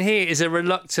 as you can hear, is a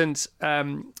reluctant.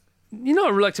 You're not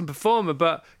a reluctant performer,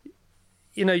 but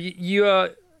you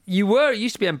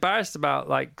used to be embarrassed about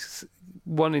like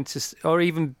wanting to, or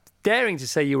even daring to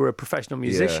say you were a professional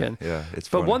musician. Yeah, it's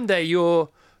but funny. one day your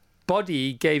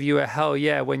body gave you a hell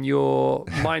yeah when your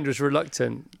mind was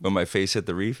reluctant. When my face hit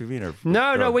the reef, you mean? Or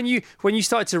no, when you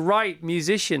started to write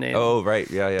musician in. Oh, right,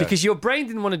 yeah. Because your brain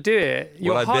didn't want to do it.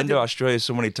 I've been to Australia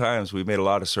so many times. We made a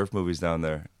lot of surf movies down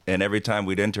there. And every time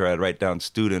we'd enter, I'd write down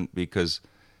student because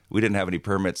we didn't have any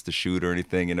permits to shoot or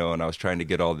anything, and I was trying to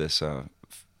get all this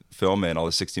film in, all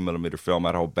the 60mm film. I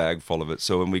had a whole bag full of it.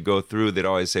 So when we go through, they'd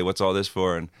always say, "What's all this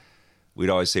for?" And we'd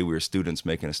always say we were students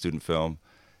making a student film.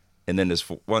 And then this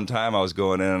one time I was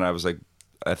going in and I was like,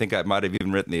 I think I might have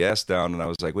even written the S down, and I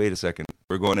was like, wait a second,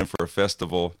 we're going in for a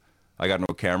festival. I got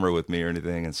no camera with me or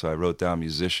anything. And so I wrote down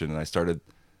musician, and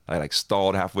I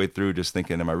stalled halfway through just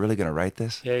thinking, am I really going to write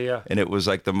this? Yeah. And it was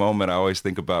like the moment I always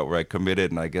think about where I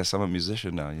committed, and I guess I'm a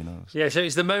musician now, Yeah, so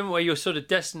it's the moment where your sort of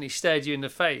destiny stared you in the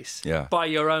face by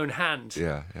your own hand.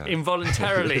 Yeah.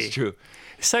 Involuntarily. It's true.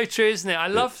 It's so true, isn't it? I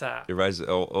love that. It reminds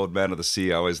Old Man of the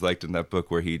Sea. I always liked in that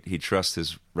book where he trusts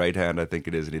his right hand, I think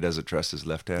it is, and he doesn't trust his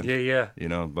left hand. Yeah.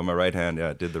 But my right hand,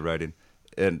 I did the writing.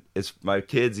 And it's my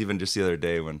kids, even just the other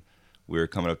day when we were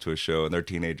coming up to a show, and they're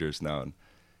teenagers now, and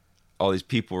all these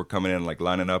people were coming in, like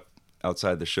lining up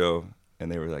outside the show,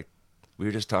 and they were like, we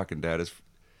were just talking, Dad,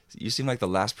 you seem like the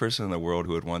last person in the world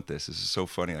who would want this. This is so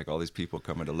funny, like all these people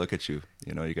coming to look at you.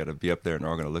 You got to be up there and they're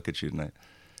all going to look at you tonight.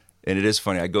 And it is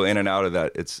funny. I go in and out of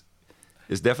that. It's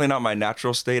definitely not my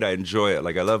natural state. I enjoy it.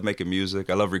 Like I love making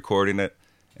music. I love recording it.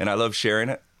 And I love sharing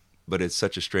it. But it's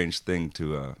such a strange thing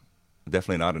to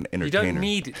definitely not an entertainer. You don't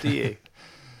need it, do you?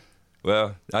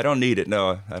 Well, I don't need it.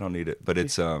 No, I don't need it. But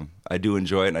it's I do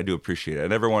enjoy it and I do appreciate it. I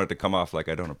never want it to come off like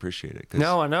I don't appreciate it.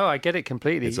 No, I know. I get it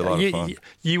completely. It's a lot of fun.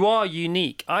 You are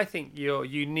unique. I think you're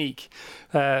unique,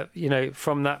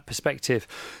 from that perspective.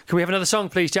 Can we have another song,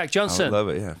 please, Jack Johnson? I love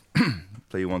it, yeah.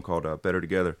 Play you one called Better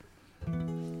Together.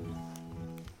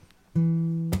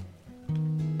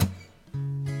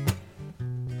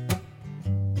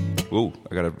 Ooh,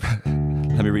 I gotta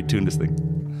let me retune this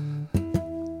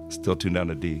thing. Still tuned down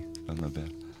to D. That's not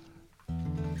bad.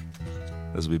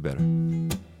 This will be better.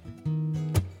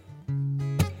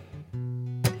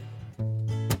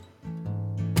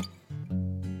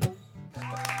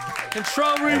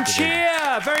 Control room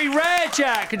cheer. Very rare,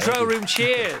 Jack. Control room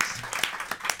cheers.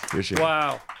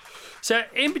 Wow. So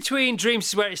In Between Dreams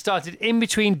is where it started. In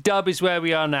Between Dub is where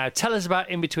we are now. Tell us about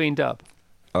In Between Dub.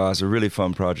 It's a really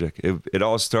fun project. It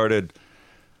all started.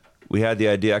 We had the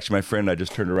idea. Actually, my friend, I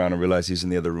just turned around and realized he's in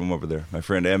the other room over there. My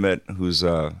friend Emmett, who's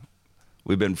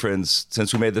we've been friends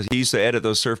since we made this. He used to edit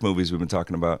those surf movies we've been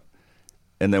talking about.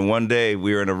 And then one day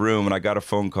we were in a room and I got a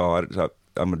phone call.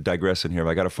 I'm digressing here,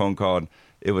 but I got a phone call and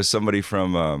it was somebody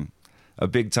from a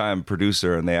big time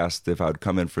producer, and they asked if I'd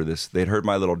come in for this. They'd heard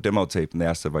my little demo tape and they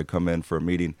asked if I'd come in for a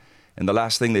meeting. And the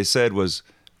last thing they said was,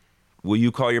 will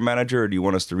you call your manager or do you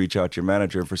want us to reach out to your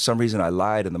manager? And for some reason I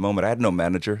lied in the moment. I had no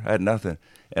manager. I had nothing.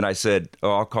 And I said,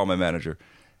 oh, I'll call my manager.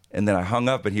 And then I hung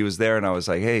up and he was there and I was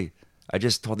like, hey, I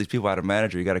just told these people I had a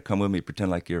manager. You got to come with me,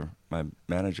 pretend like you're my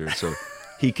manager. So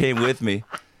he came with me.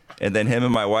 And then him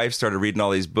and my wife started reading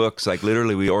all these books. Like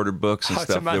literally we ordered books and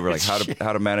stuff. They were like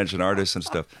how to manage an artist and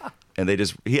stuff. And they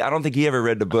just, I don't think he ever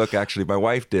read the book actually. My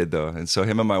wife did though. And so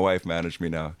him and my wife manage me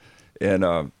now.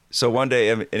 And so one day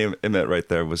Emmett right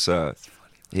there was,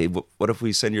 hey, what if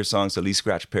we send your songs to Lee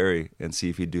Scratch Perry and see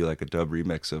if he'd do like a dub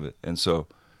remix of it? And so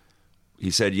he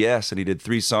said yes, and he did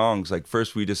 3 songs. Like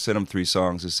first we just sent him 3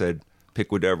 songs and said,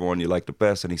 pick whichever one you like the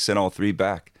best. And he sent all 3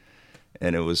 back.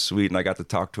 And it was sweet, and I got to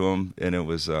talk to him, and it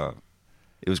was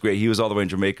great. He was all the way in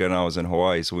Jamaica, and I was in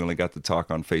Hawaii, so we only got to talk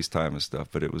on FaceTime and stuff,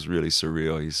 but it was really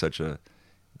surreal. He's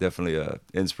definitely a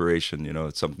inspiration, you know.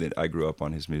 It's something that I grew up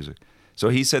on, his music. So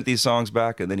he sent these songs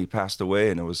back, and then he passed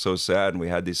away, and it was so sad, and we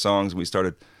had these songs, and we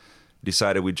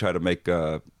decided we'd try to make,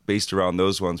 based around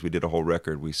those ones, we did a whole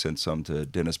record. We sent some to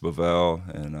Dennis Bovell,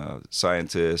 and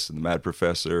Scientist, and the Mad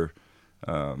Professor,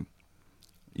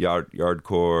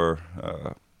 Yardcore,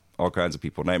 all kinds of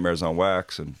people, Nightmares on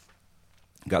Wax, and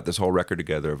got this whole record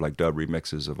together of like dub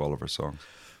remixes of all of our songs.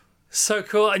 So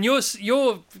cool. And your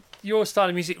style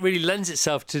of music really lends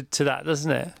itself to that, doesn't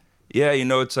it? Yeah, you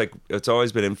know, it's like it's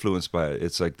always been influenced by it.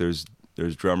 It's like there's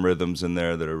drum rhythms in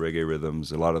there that are reggae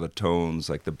rhythms. A lot of the tones,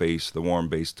 like the bass, the warm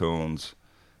bass tones.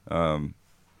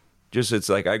 It's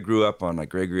like I grew up on like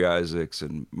Gregory Isaacs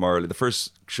and Marley. The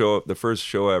first show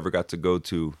I ever got to go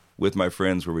to with my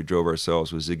friends where we drove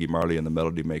ourselves was Ziggy Marley and the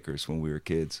Melody Makers when we were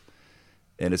kids.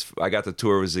 And I got to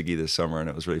tour with Ziggy this summer, and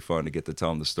it was really fun to get to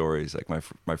tell him the stories, like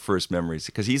my first memories.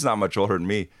 Because he's not much older than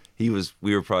me. We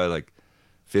were probably like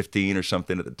 15 or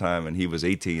something at the time, and he was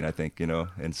 18, I think, you know.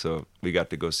 And so we got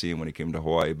to go see him when he came to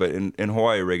Hawaii. But in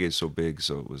Hawaii, reggae is so big,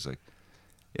 so it was like,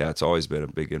 yeah, it's always been a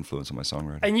big influence on my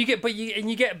songwriting. And you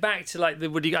get back to like the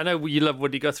Woody. I know you love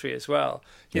Woody Guthrie as well.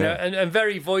 You know, and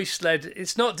very voice led.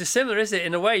 It's not dissimilar, is it?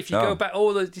 In a way, if you go back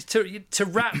to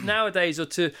rap nowadays, or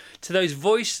to those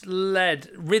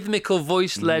rhythmical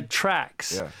voice led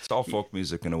tracks. Yeah, it's all folk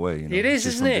music in a way. You know? It is,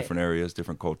 isn't it? Different areas,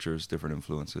 different cultures, different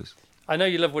influences. I know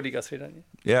you love Woody Guthrie, don't you?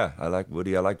 Yeah, I like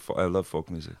Woody. I love folk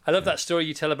music. I love that story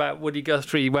you tell about Woody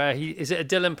Guthrie, where is it a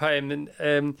Dylan poem,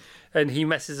 and he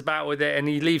messes about with it, and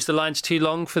he leaves the lines too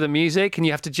long for the music, and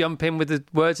you have to jump in with the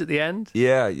words at the end.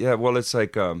 Yeah. Well, it's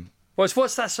like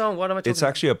what's that song? What am I talking about? It's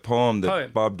actually a poem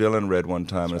that Bob Dylan read one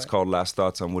time, and it's called "Last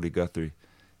Thoughts on Woody Guthrie."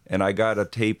 And I got a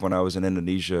tape when I was in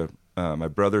Indonesia. My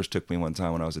brothers took me one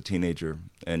time when I was a teenager,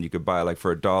 and you could buy like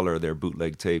for $1 their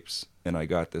bootleg tapes, and I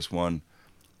got this one.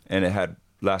 And it had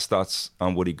Last Thoughts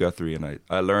on Woody Guthrie, and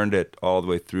I learned it all the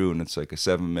way through, and it's like a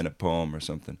 7-minute poem or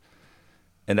something.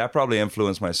 And that probably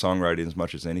influenced my songwriting as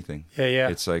much as anything. Yeah.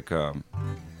 It's like, I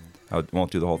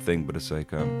won't do the whole thing, but it's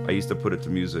like, I used to put it to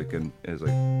music, and it's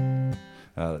like,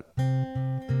 I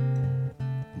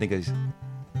think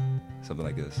something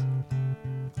like this.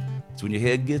 It's when your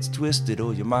head gets twisted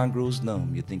or your mind grows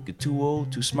numb. You think you're too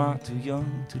old, too smart, too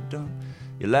young, too dumb.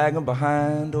 You're lagging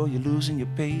behind or you're losing your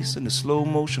pace in the slow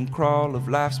motion crawl of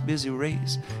life's busy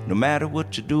race. No matter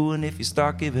what you're doing, if you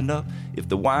start giving up, if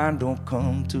the wine don't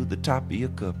come to the top of your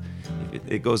cup,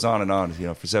 it goes on, you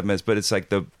know, for 7 minutes. But it's like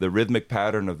the rhythmic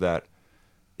pattern of that.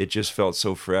 It just felt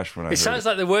so fresh when I heard it. It sounds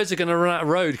like the words are going to run out of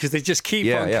road because they just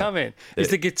keep on coming. Is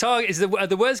the guitar? Are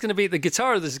the words going to beat the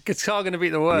guitar, or the guitar going to beat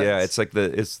the words? Yeah, it's like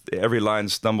every line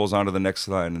stumbles onto the next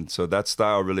line, and so that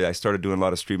style really. I started doing a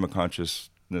lot of stream of consciousness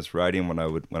writing when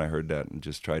I heard that, and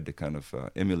just tried to kind of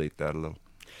emulate that a little.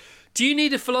 Do you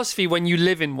need a philosophy when you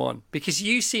live in one? Because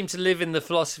you seem to live in the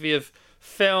philosophy of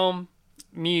film,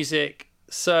 music,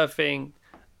 surfing,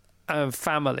 and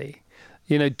family.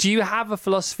 You know, do you have a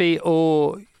philosophy,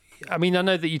 or? I mean, I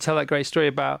know that you tell that great story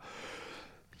about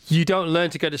you don't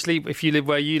learn to go to sleep if you live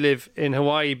where you live in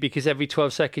Hawaii, because every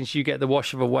 12 seconds you get the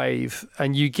wash of a wave,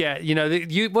 and you get, you know,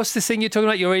 what's this thing you're talking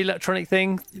about, your electronic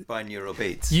thing? Binaural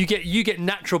beats. You get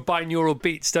natural binaural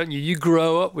beats, don't you? You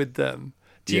grow up with them.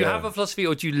 Do you have a philosophy,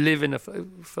 or do you live in a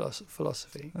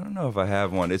philosophy? I don't know if I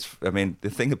have one. The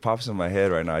thing that pops in my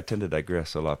head right now, I tend to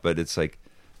digress a lot, but it's like,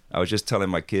 I was just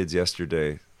telling my kids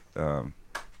yesterday,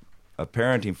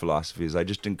 parenting philosophy is I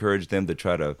just encourage them to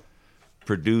try to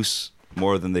produce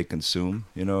more than they consume.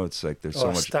 You know, it's like there's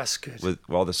so much. That's good. With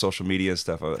all the social media and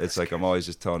stuff. It's like I'm always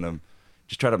just telling them,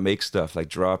 just try to make stuff, like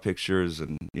draw pictures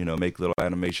and, you know, make little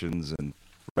animations and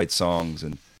write songs.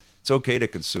 And it's okay to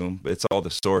consume, but it's all the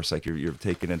source. Like you're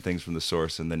taking in things from the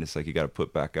source, and then it's like you got to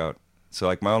put back out. So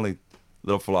like my only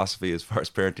little philosophy as far as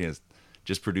parenting is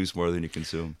just produce more than you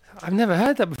consume. I've never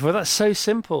heard that before. That's so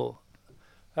simple.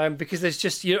 Because there's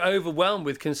just, you're overwhelmed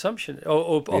with consumption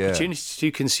or opportunities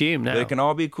to consume now. They can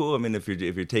all be cool. I mean, if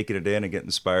you're taking it in and getting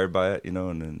inspired by it, you know,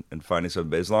 and finding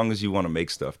something. But as long as you want to make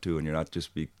stuff too, and you're not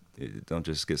don't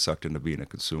just get sucked into being a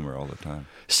consumer all the time.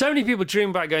 So many people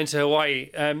dream about going to Hawaii.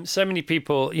 So many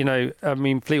people, you know, I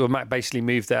mean, Fleetwood Mac basically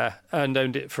moved there and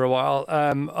owned it for a while.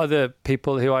 Other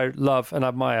people who I love and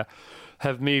admire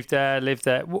have moved there, lived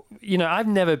there. You know, I've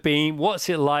never been. What's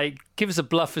it like? Give us a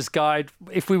bluffer's guide.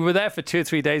 If we were there for 2 or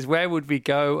 3 days, where would we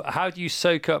go? How do you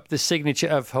soak up the signature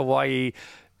of Hawaii,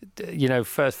 you know,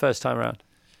 first time around?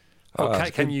 Or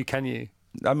can you?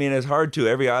 I mean, it's hard to.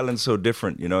 Every island's so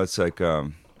different, you know. It's like,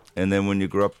 and then when you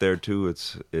grow up there too,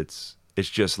 it's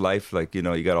just life. Like, you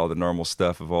know, you got all the normal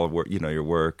stuff of all work, you know, your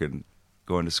work and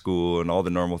going to school and all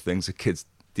the normal things that kids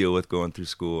deal with going through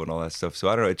school and all that stuff. So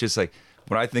I don't know. It's just like,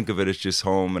 when I think of it, it's just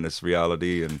home and it's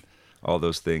reality and all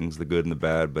those things, the good and the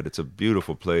bad. But it's a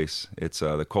beautiful place. It's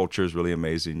the culture is really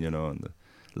amazing, you know, and the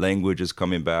language is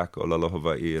coming back, Olala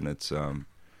Hawaii, and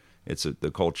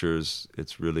the culture is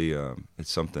really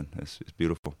it's something. It's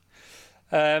beautiful.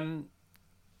 I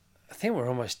think we're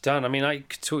almost done. I mean, I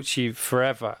could talk to you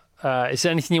forever. Is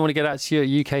there anything you want to get out to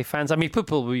your UK fans? I mean,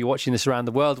 people will be watching this around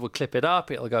the world. We'll clip it up.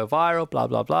 It'll go viral. Blah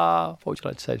blah blah. What would you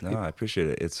like to say to people? I appreciate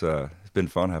it. It's been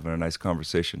fun having a nice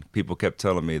conversation. People kept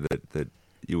telling me that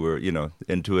you were, you know,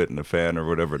 into it and a fan or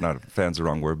whatever. Not fan's the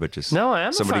wrong word, but just no, I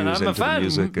am somebody a fan. who's I'm into a fan.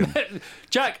 the music. And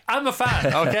Jack, I'm a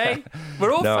fan. Okay,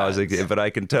 we're all fans. I was like, but I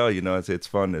can tell, you know, it's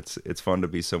fun. It's fun to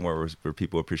be somewhere where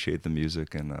people appreciate the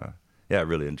music and. Yeah, I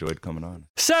really enjoyed coming on.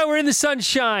 So we're in the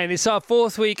sunshine. It's our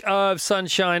 4th week of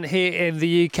sunshine here in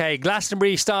the UK.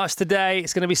 Glastonbury starts today.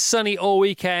 It's going to be sunny all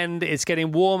weekend. It's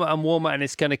getting warmer and warmer, and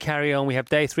it's going to carry on. We have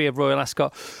day 3 of Royal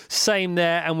Ascot. Same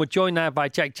there. And we're joined now by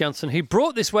Jack Johnson, who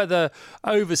brought this weather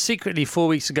over secretly 4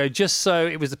 weeks ago, just so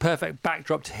it was the perfect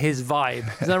backdrop to his vibe.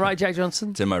 Is that right, Jack Johnson?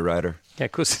 It's in my rider. Yeah,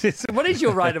 of course it is. What is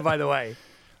your rider, by the way?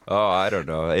 Oh, I don't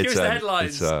know. Give us the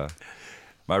headlines.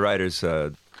 My rider's...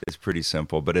 It's pretty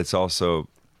simple, but it's also,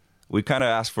 we kind of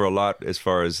ask for a lot as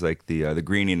far as like the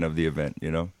greening of the event, you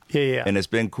know? Yeah. And it's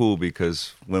been cool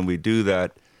because when we do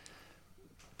that,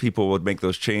 people would make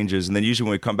those changes. And then usually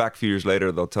when we come back a few years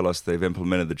later, they'll tell us they've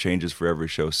implemented the changes for every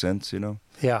show since, you know?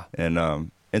 Yeah.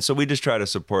 And so we just try to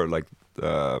support like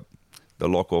the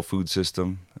local food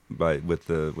system with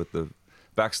the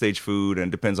backstage food,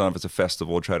 and depends on if it's a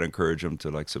festival, try to encourage them to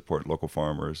like support local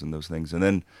farmers and those things. And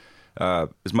then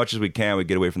as much as we can, we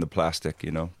get away from the plastic,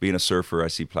 you know. Being a surfer, I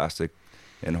see plastic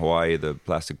in Hawaii. The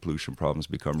plastic pollution problems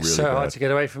become really so bad. hard to get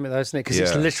away from it, though, isn't it? Because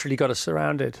it's literally got us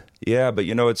surrounded. Yeah, but,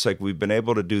 you know, it's like we've been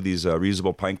able to do these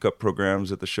reusable pint cup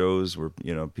programs at the shows where,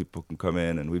 you know, people can come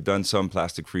in. And we've done some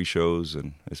plastic-free shows,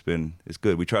 and it's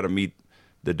good. We try to meet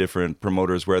the different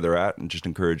promoters where they're at and just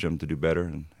encourage them to do better.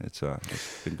 And it's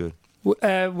been good.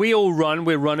 We all run.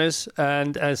 We're runners.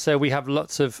 And so we have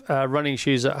lots of running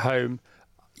shoes at home.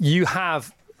 You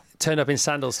have turned up in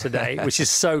sandals today, which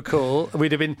is so cool. We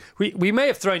may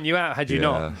have thrown you out had you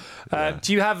not.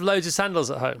 Do you have loads of sandals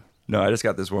at home? No, I just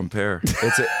got this one pair.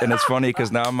 And it's funny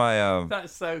because now my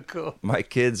that's so cool. My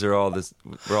kids are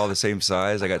we're all the same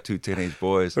size. I got 2 teenage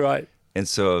boys, right? And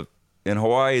so in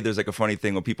Hawaii, there's like a funny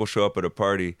thing when people show up at a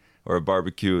party or a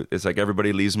barbecue. It's like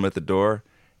everybody leaves them at the door.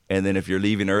 And then if you're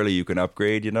leaving early, you can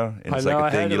upgrade, you know? And it's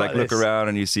like a thing. You like look around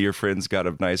and you see your friend's got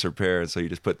a nicer pair, and so you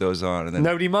just put those on. And then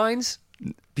nobody minds?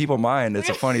 People mind. It's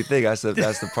a funny thing. That's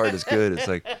the part that's good. It's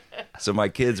like, so my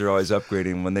kids are always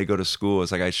upgrading. When they go to school,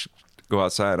 it's like I go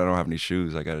outside. I don't have any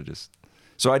shoes. I got to just...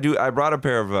 So I brought a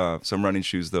pair of some running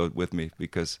shoes, though, with me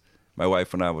because my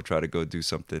wife and I will try to go do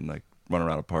something like run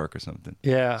around a park or something.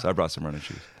 Yeah. So I brought some running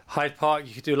shoes. Hyde Park,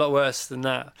 you could do a lot worse than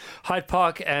that. Hyde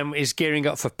Park is gearing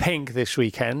up for Pink this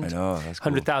weekend. I know, that's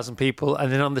cool. 100,000 people. And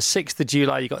then on the 6th of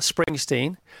July, you got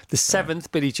Springsteen. The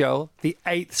 7th, Billy Joel. The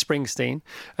 8th, Springsteen.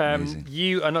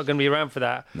 You are not going to be around for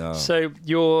that. No. So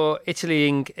you're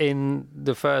Italying in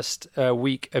the first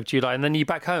week of July, and then you're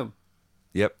back home.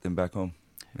 Yep, then back home.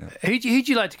 Yeah. Who'd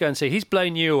you like to go and see? Who's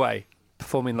blown you away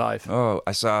performing live? Oh,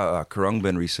 I saw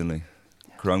Khruangbin recently.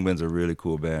 Khruangbin's a really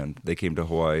cool band. They came to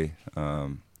Hawaii.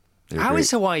 How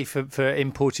is Hawaii for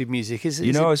imported music?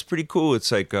 It's pretty cool. It's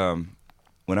like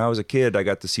when I was a kid, I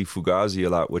got to see Fugazi a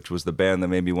lot, which was the band that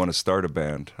made me want to start a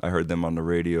band. I heard them on the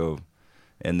radio.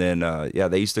 And then,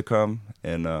 they used to come.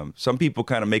 And some people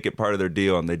kind of make it part of their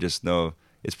deal, and they just know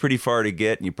it's pretty far to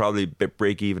get, and you probably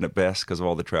break even at best because of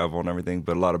all the travel and everything.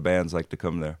 But a lot of bands like to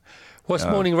come there. What's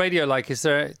morning radio like? Is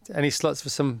there any slots for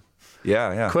some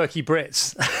quirky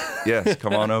Brits? Yes,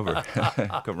 come on over.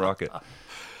 Come rock it.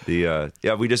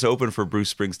 We just opened for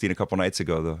Bruce Springsteen a couple nights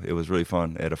ago, though. It was really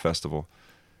fun at a festival.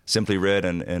 Simply Red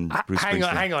and Bruce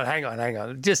Springsteen. Hang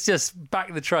on. Just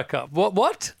back the truck up.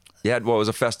 What? Yeah, well, it was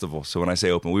a festival. So when I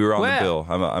say open, we were on the bill.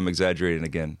 I'm exaggerating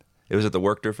again. It was at the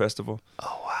Workter Festival.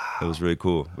 Oh, wow. It was really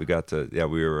cool. We got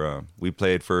to, we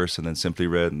played first, and then Simply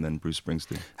Red, and then Bruce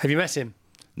Springsteen. Have you met him?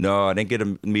 No, I didn't get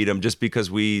to meet him just because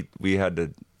we had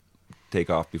to take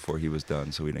off before he was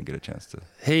done, so we didn't get a chance to.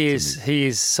 He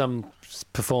is some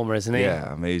performer, isn't he?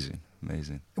 Yeah, amazing.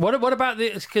 What about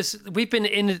this? Because we've been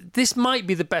in. This might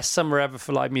be the best summer ever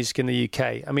for live music in the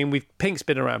UK. I mean, Pink's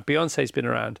been around, Beyonce's been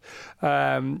around.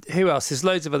 Who else? There's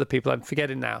loads of other people. I'm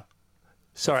forgetting now.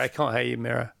 Sorry, I can't hear you,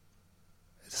 Mira.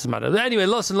 It doesn't matter. Anyway,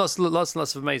 lots and lots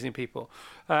of amazing people.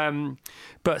 But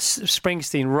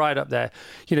Springsteen right up there.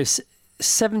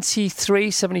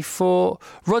 73, 74.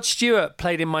 Rod Stewart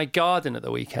played in my garden at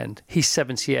the weekend. He's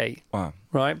 78. Wow.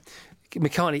 Right?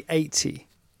 McCartney, 80.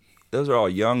 Those are all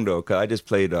young, though, because I just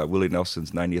played Willie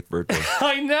Nelson's 90th birthday.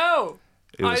 I know.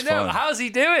 Fun. How's he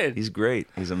doing? He's great.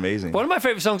 He's amazing. One of my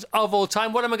favourite songs of all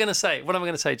time. What am I going to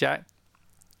say, Jack?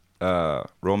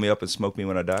 Roll Me Up and Smoke Me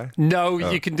When I Die? No,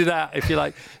 you can do that if you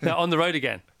like. Now, On the Road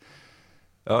Again.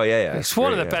 Oh, yeah. It's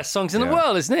one of the best songs in the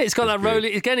world, isn't it? It's got that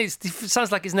rolling. Again, it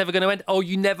sounds like it's never going to end. Oh,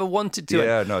 you never wanted to.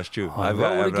 Yeah, no, it's true. I've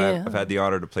had the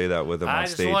honor to play that with him on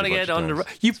stage. I just want to get on the road.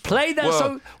 You played that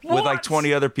song? What? With like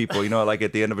 20 other people, like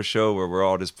at the end of a show where we're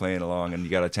all just playing along and you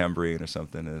got a tambourine or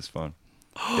something, and it's fun.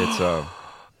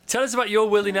 Tell us about your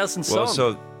Willie Nelson song. Well,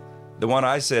 so the one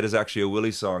I said is actually a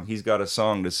Willie song. He's got a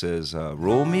song that says,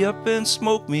 roll me up and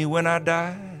smoke me when I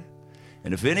die.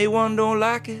 And if anyone don't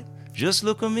like it, just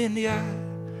look them in the eye.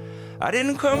 I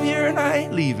didn't come here and I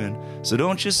ain't leaving, so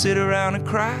don't you sit around and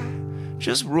cry.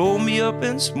 Just roll me up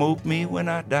and smoke me when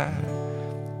I die.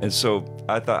 And so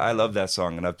I thought, I love that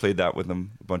song, and I've played that with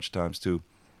him a bunch of times too.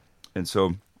 And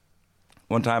so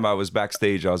one time I was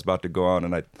backstage, I was about to go on,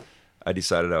 and I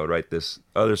decided I would write this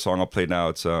other song I'll play now.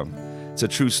 It's a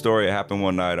true story. It happened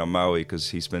one night on Maui because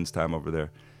he spends time over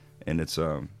there. And it's,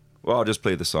 I'll just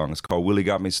play the song. It's called Willie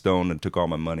Got Me Stoned and Took All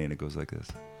My Money, and it goes like this.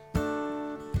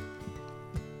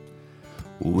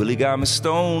 Willie got me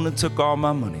stoned and took all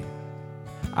my money.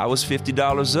 I was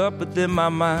 $50 up, but then my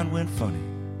mind went funny.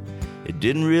 It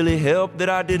didn't really help that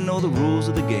I didn't know the rules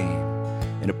of the game.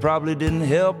 And it probably didn't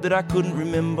help that I couldn't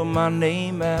remember my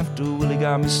name after Willie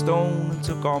got me stoned and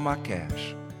took all my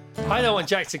cash. I don't want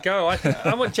Jack to go.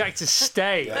 I want Jack to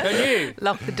stay. Don't you?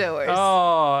 Lock the doors.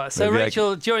 Oh, so maybe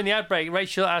Rachel, during the ad break,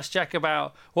 Rachel asked Jack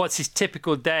about what's his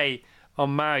typical day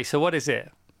on Maui. So what is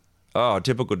it? Oh, a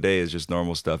typical day is just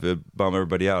normal stuff. It bum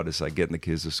everybody out. It's like getting the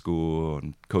kids to school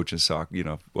and coaching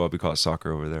soccer, we call it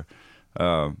soccer over there.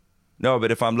 No,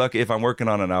 but if I'm working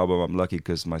on an album, I'm lucky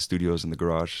because my studio's in the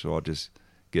garage, so I'll just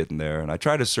get in there. And I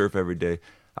try to surf every day.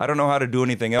 I don't know how to do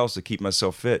anything else to keep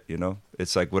myself fit,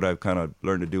 It's like what I've kind of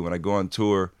learned to do. When I go on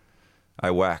tour,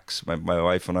 I wax. My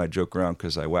wife and I joke around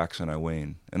because I wax and I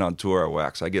wane. And on tour, I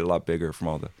wax. I get a lot bigger from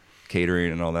all the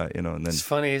catering and all that, And then it's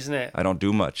funny, isn't it? I don't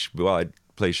do much. Well, I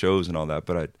play shows and all that,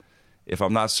 but if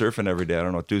I'm not surfing every day, I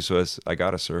don't know what to do, so I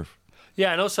gotta surf.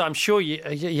 Yeah, and also I'm sure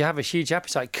you have a huge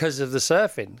appetite because of the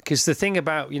surfing. Because the thing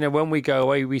about, when we go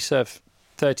away, we surf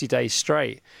 30 days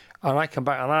straight, and I come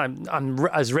back and I'm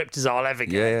as ripped as I'll ever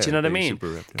get. Yeah, do you know what I mean?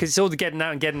 Because it's all the getting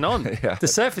out and getting on. Yeah. The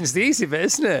surfing's the easy bit,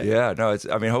 isn't it? Yeah, no,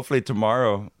 hopefully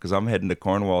tomorrow, because I'm heading to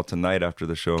Cornwall tonight after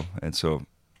the show, and so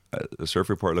the surf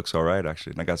report looks all right,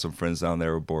 actually. And I got some friends down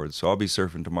there aboard. So I'll be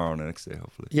surfing tomorrow and the next day,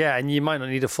 hopefully. Yeah, and you might not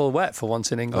need a full wet for once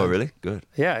in England. Oh, really? Good.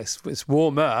 Yeah, it's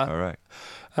warmer. All right.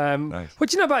 Nice. What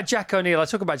do you know about Jack O'Neill? I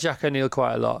talk about Jack O'Neill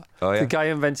quite a lot. Oh, yeah? The guy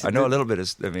who invented... I know a little bit.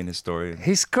 His story.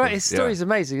 He's great. His story's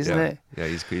amazing, isn't it? Yeah,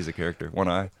 he's a character. One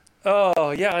eye. Oh,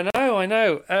 yeah, I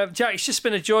know. Jack, it's just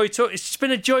been a joy it's just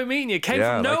been a joy meeting you. It came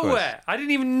from nowhere. Likewise. I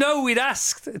didn't even know we'd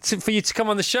asked for you to come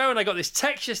on the show, and I got this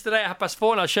text yesterday at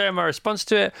 4:30, and I'll show you my response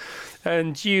to it.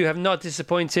 And you have not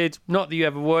disappointed, not that you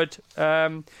ever would.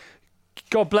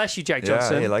 God bless you, Jack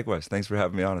Johnson. Yeah, hey, likewise. Thanks for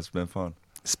having me on. It's been fun.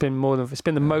 It's been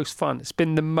the most fun. It's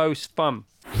been the most fun.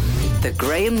 The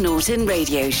Graham Norton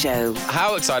Radio Show.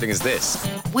 How exciting is this?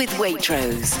 With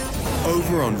Waitrose.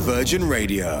 Over on Virgin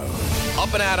Radio.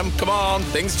 Up and at 'em, come on,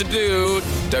 things to do.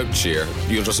 Don't cheer,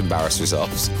 you'll just embarrass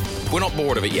yourselves. We're not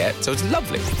bored of it yet, so it's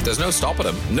lovely. There's no stopping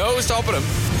them. No stopping them.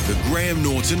 The Graham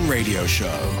Norton Radio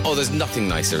Show. Oh, there's nothing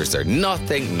nicer, is there?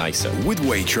 Nothing nicer. With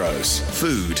Waitrose,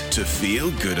 food to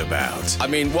feel good about. I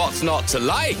mean, what's not to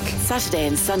like? Saturday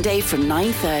and Sunday from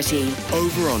 9:30.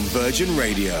 Over on Virgin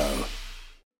Radio.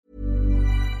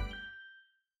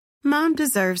 Mom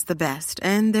deserves the best,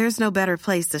 and there's no better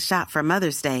place to shop for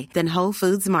Mother's Day than Whole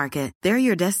Foods Market. They're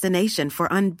your destination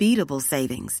for unbeatable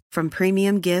savings, from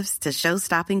premium gifts to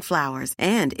show-stopping flowers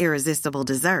and irresistible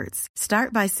desserts.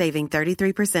 Start by saving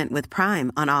 33% with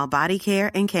Prime on all body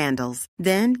care and candles.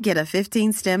 Then get a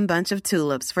 15-stem bunch of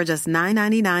tulips for just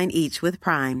 $9.99 each with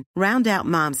Prime. Round out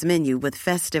Mom's menu with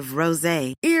festive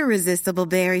rosé, irresistible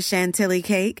berry chantilly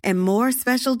cake, and more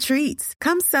special treats.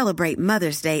 Come celebrate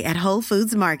Mother's Day at Whole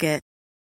Foods Market.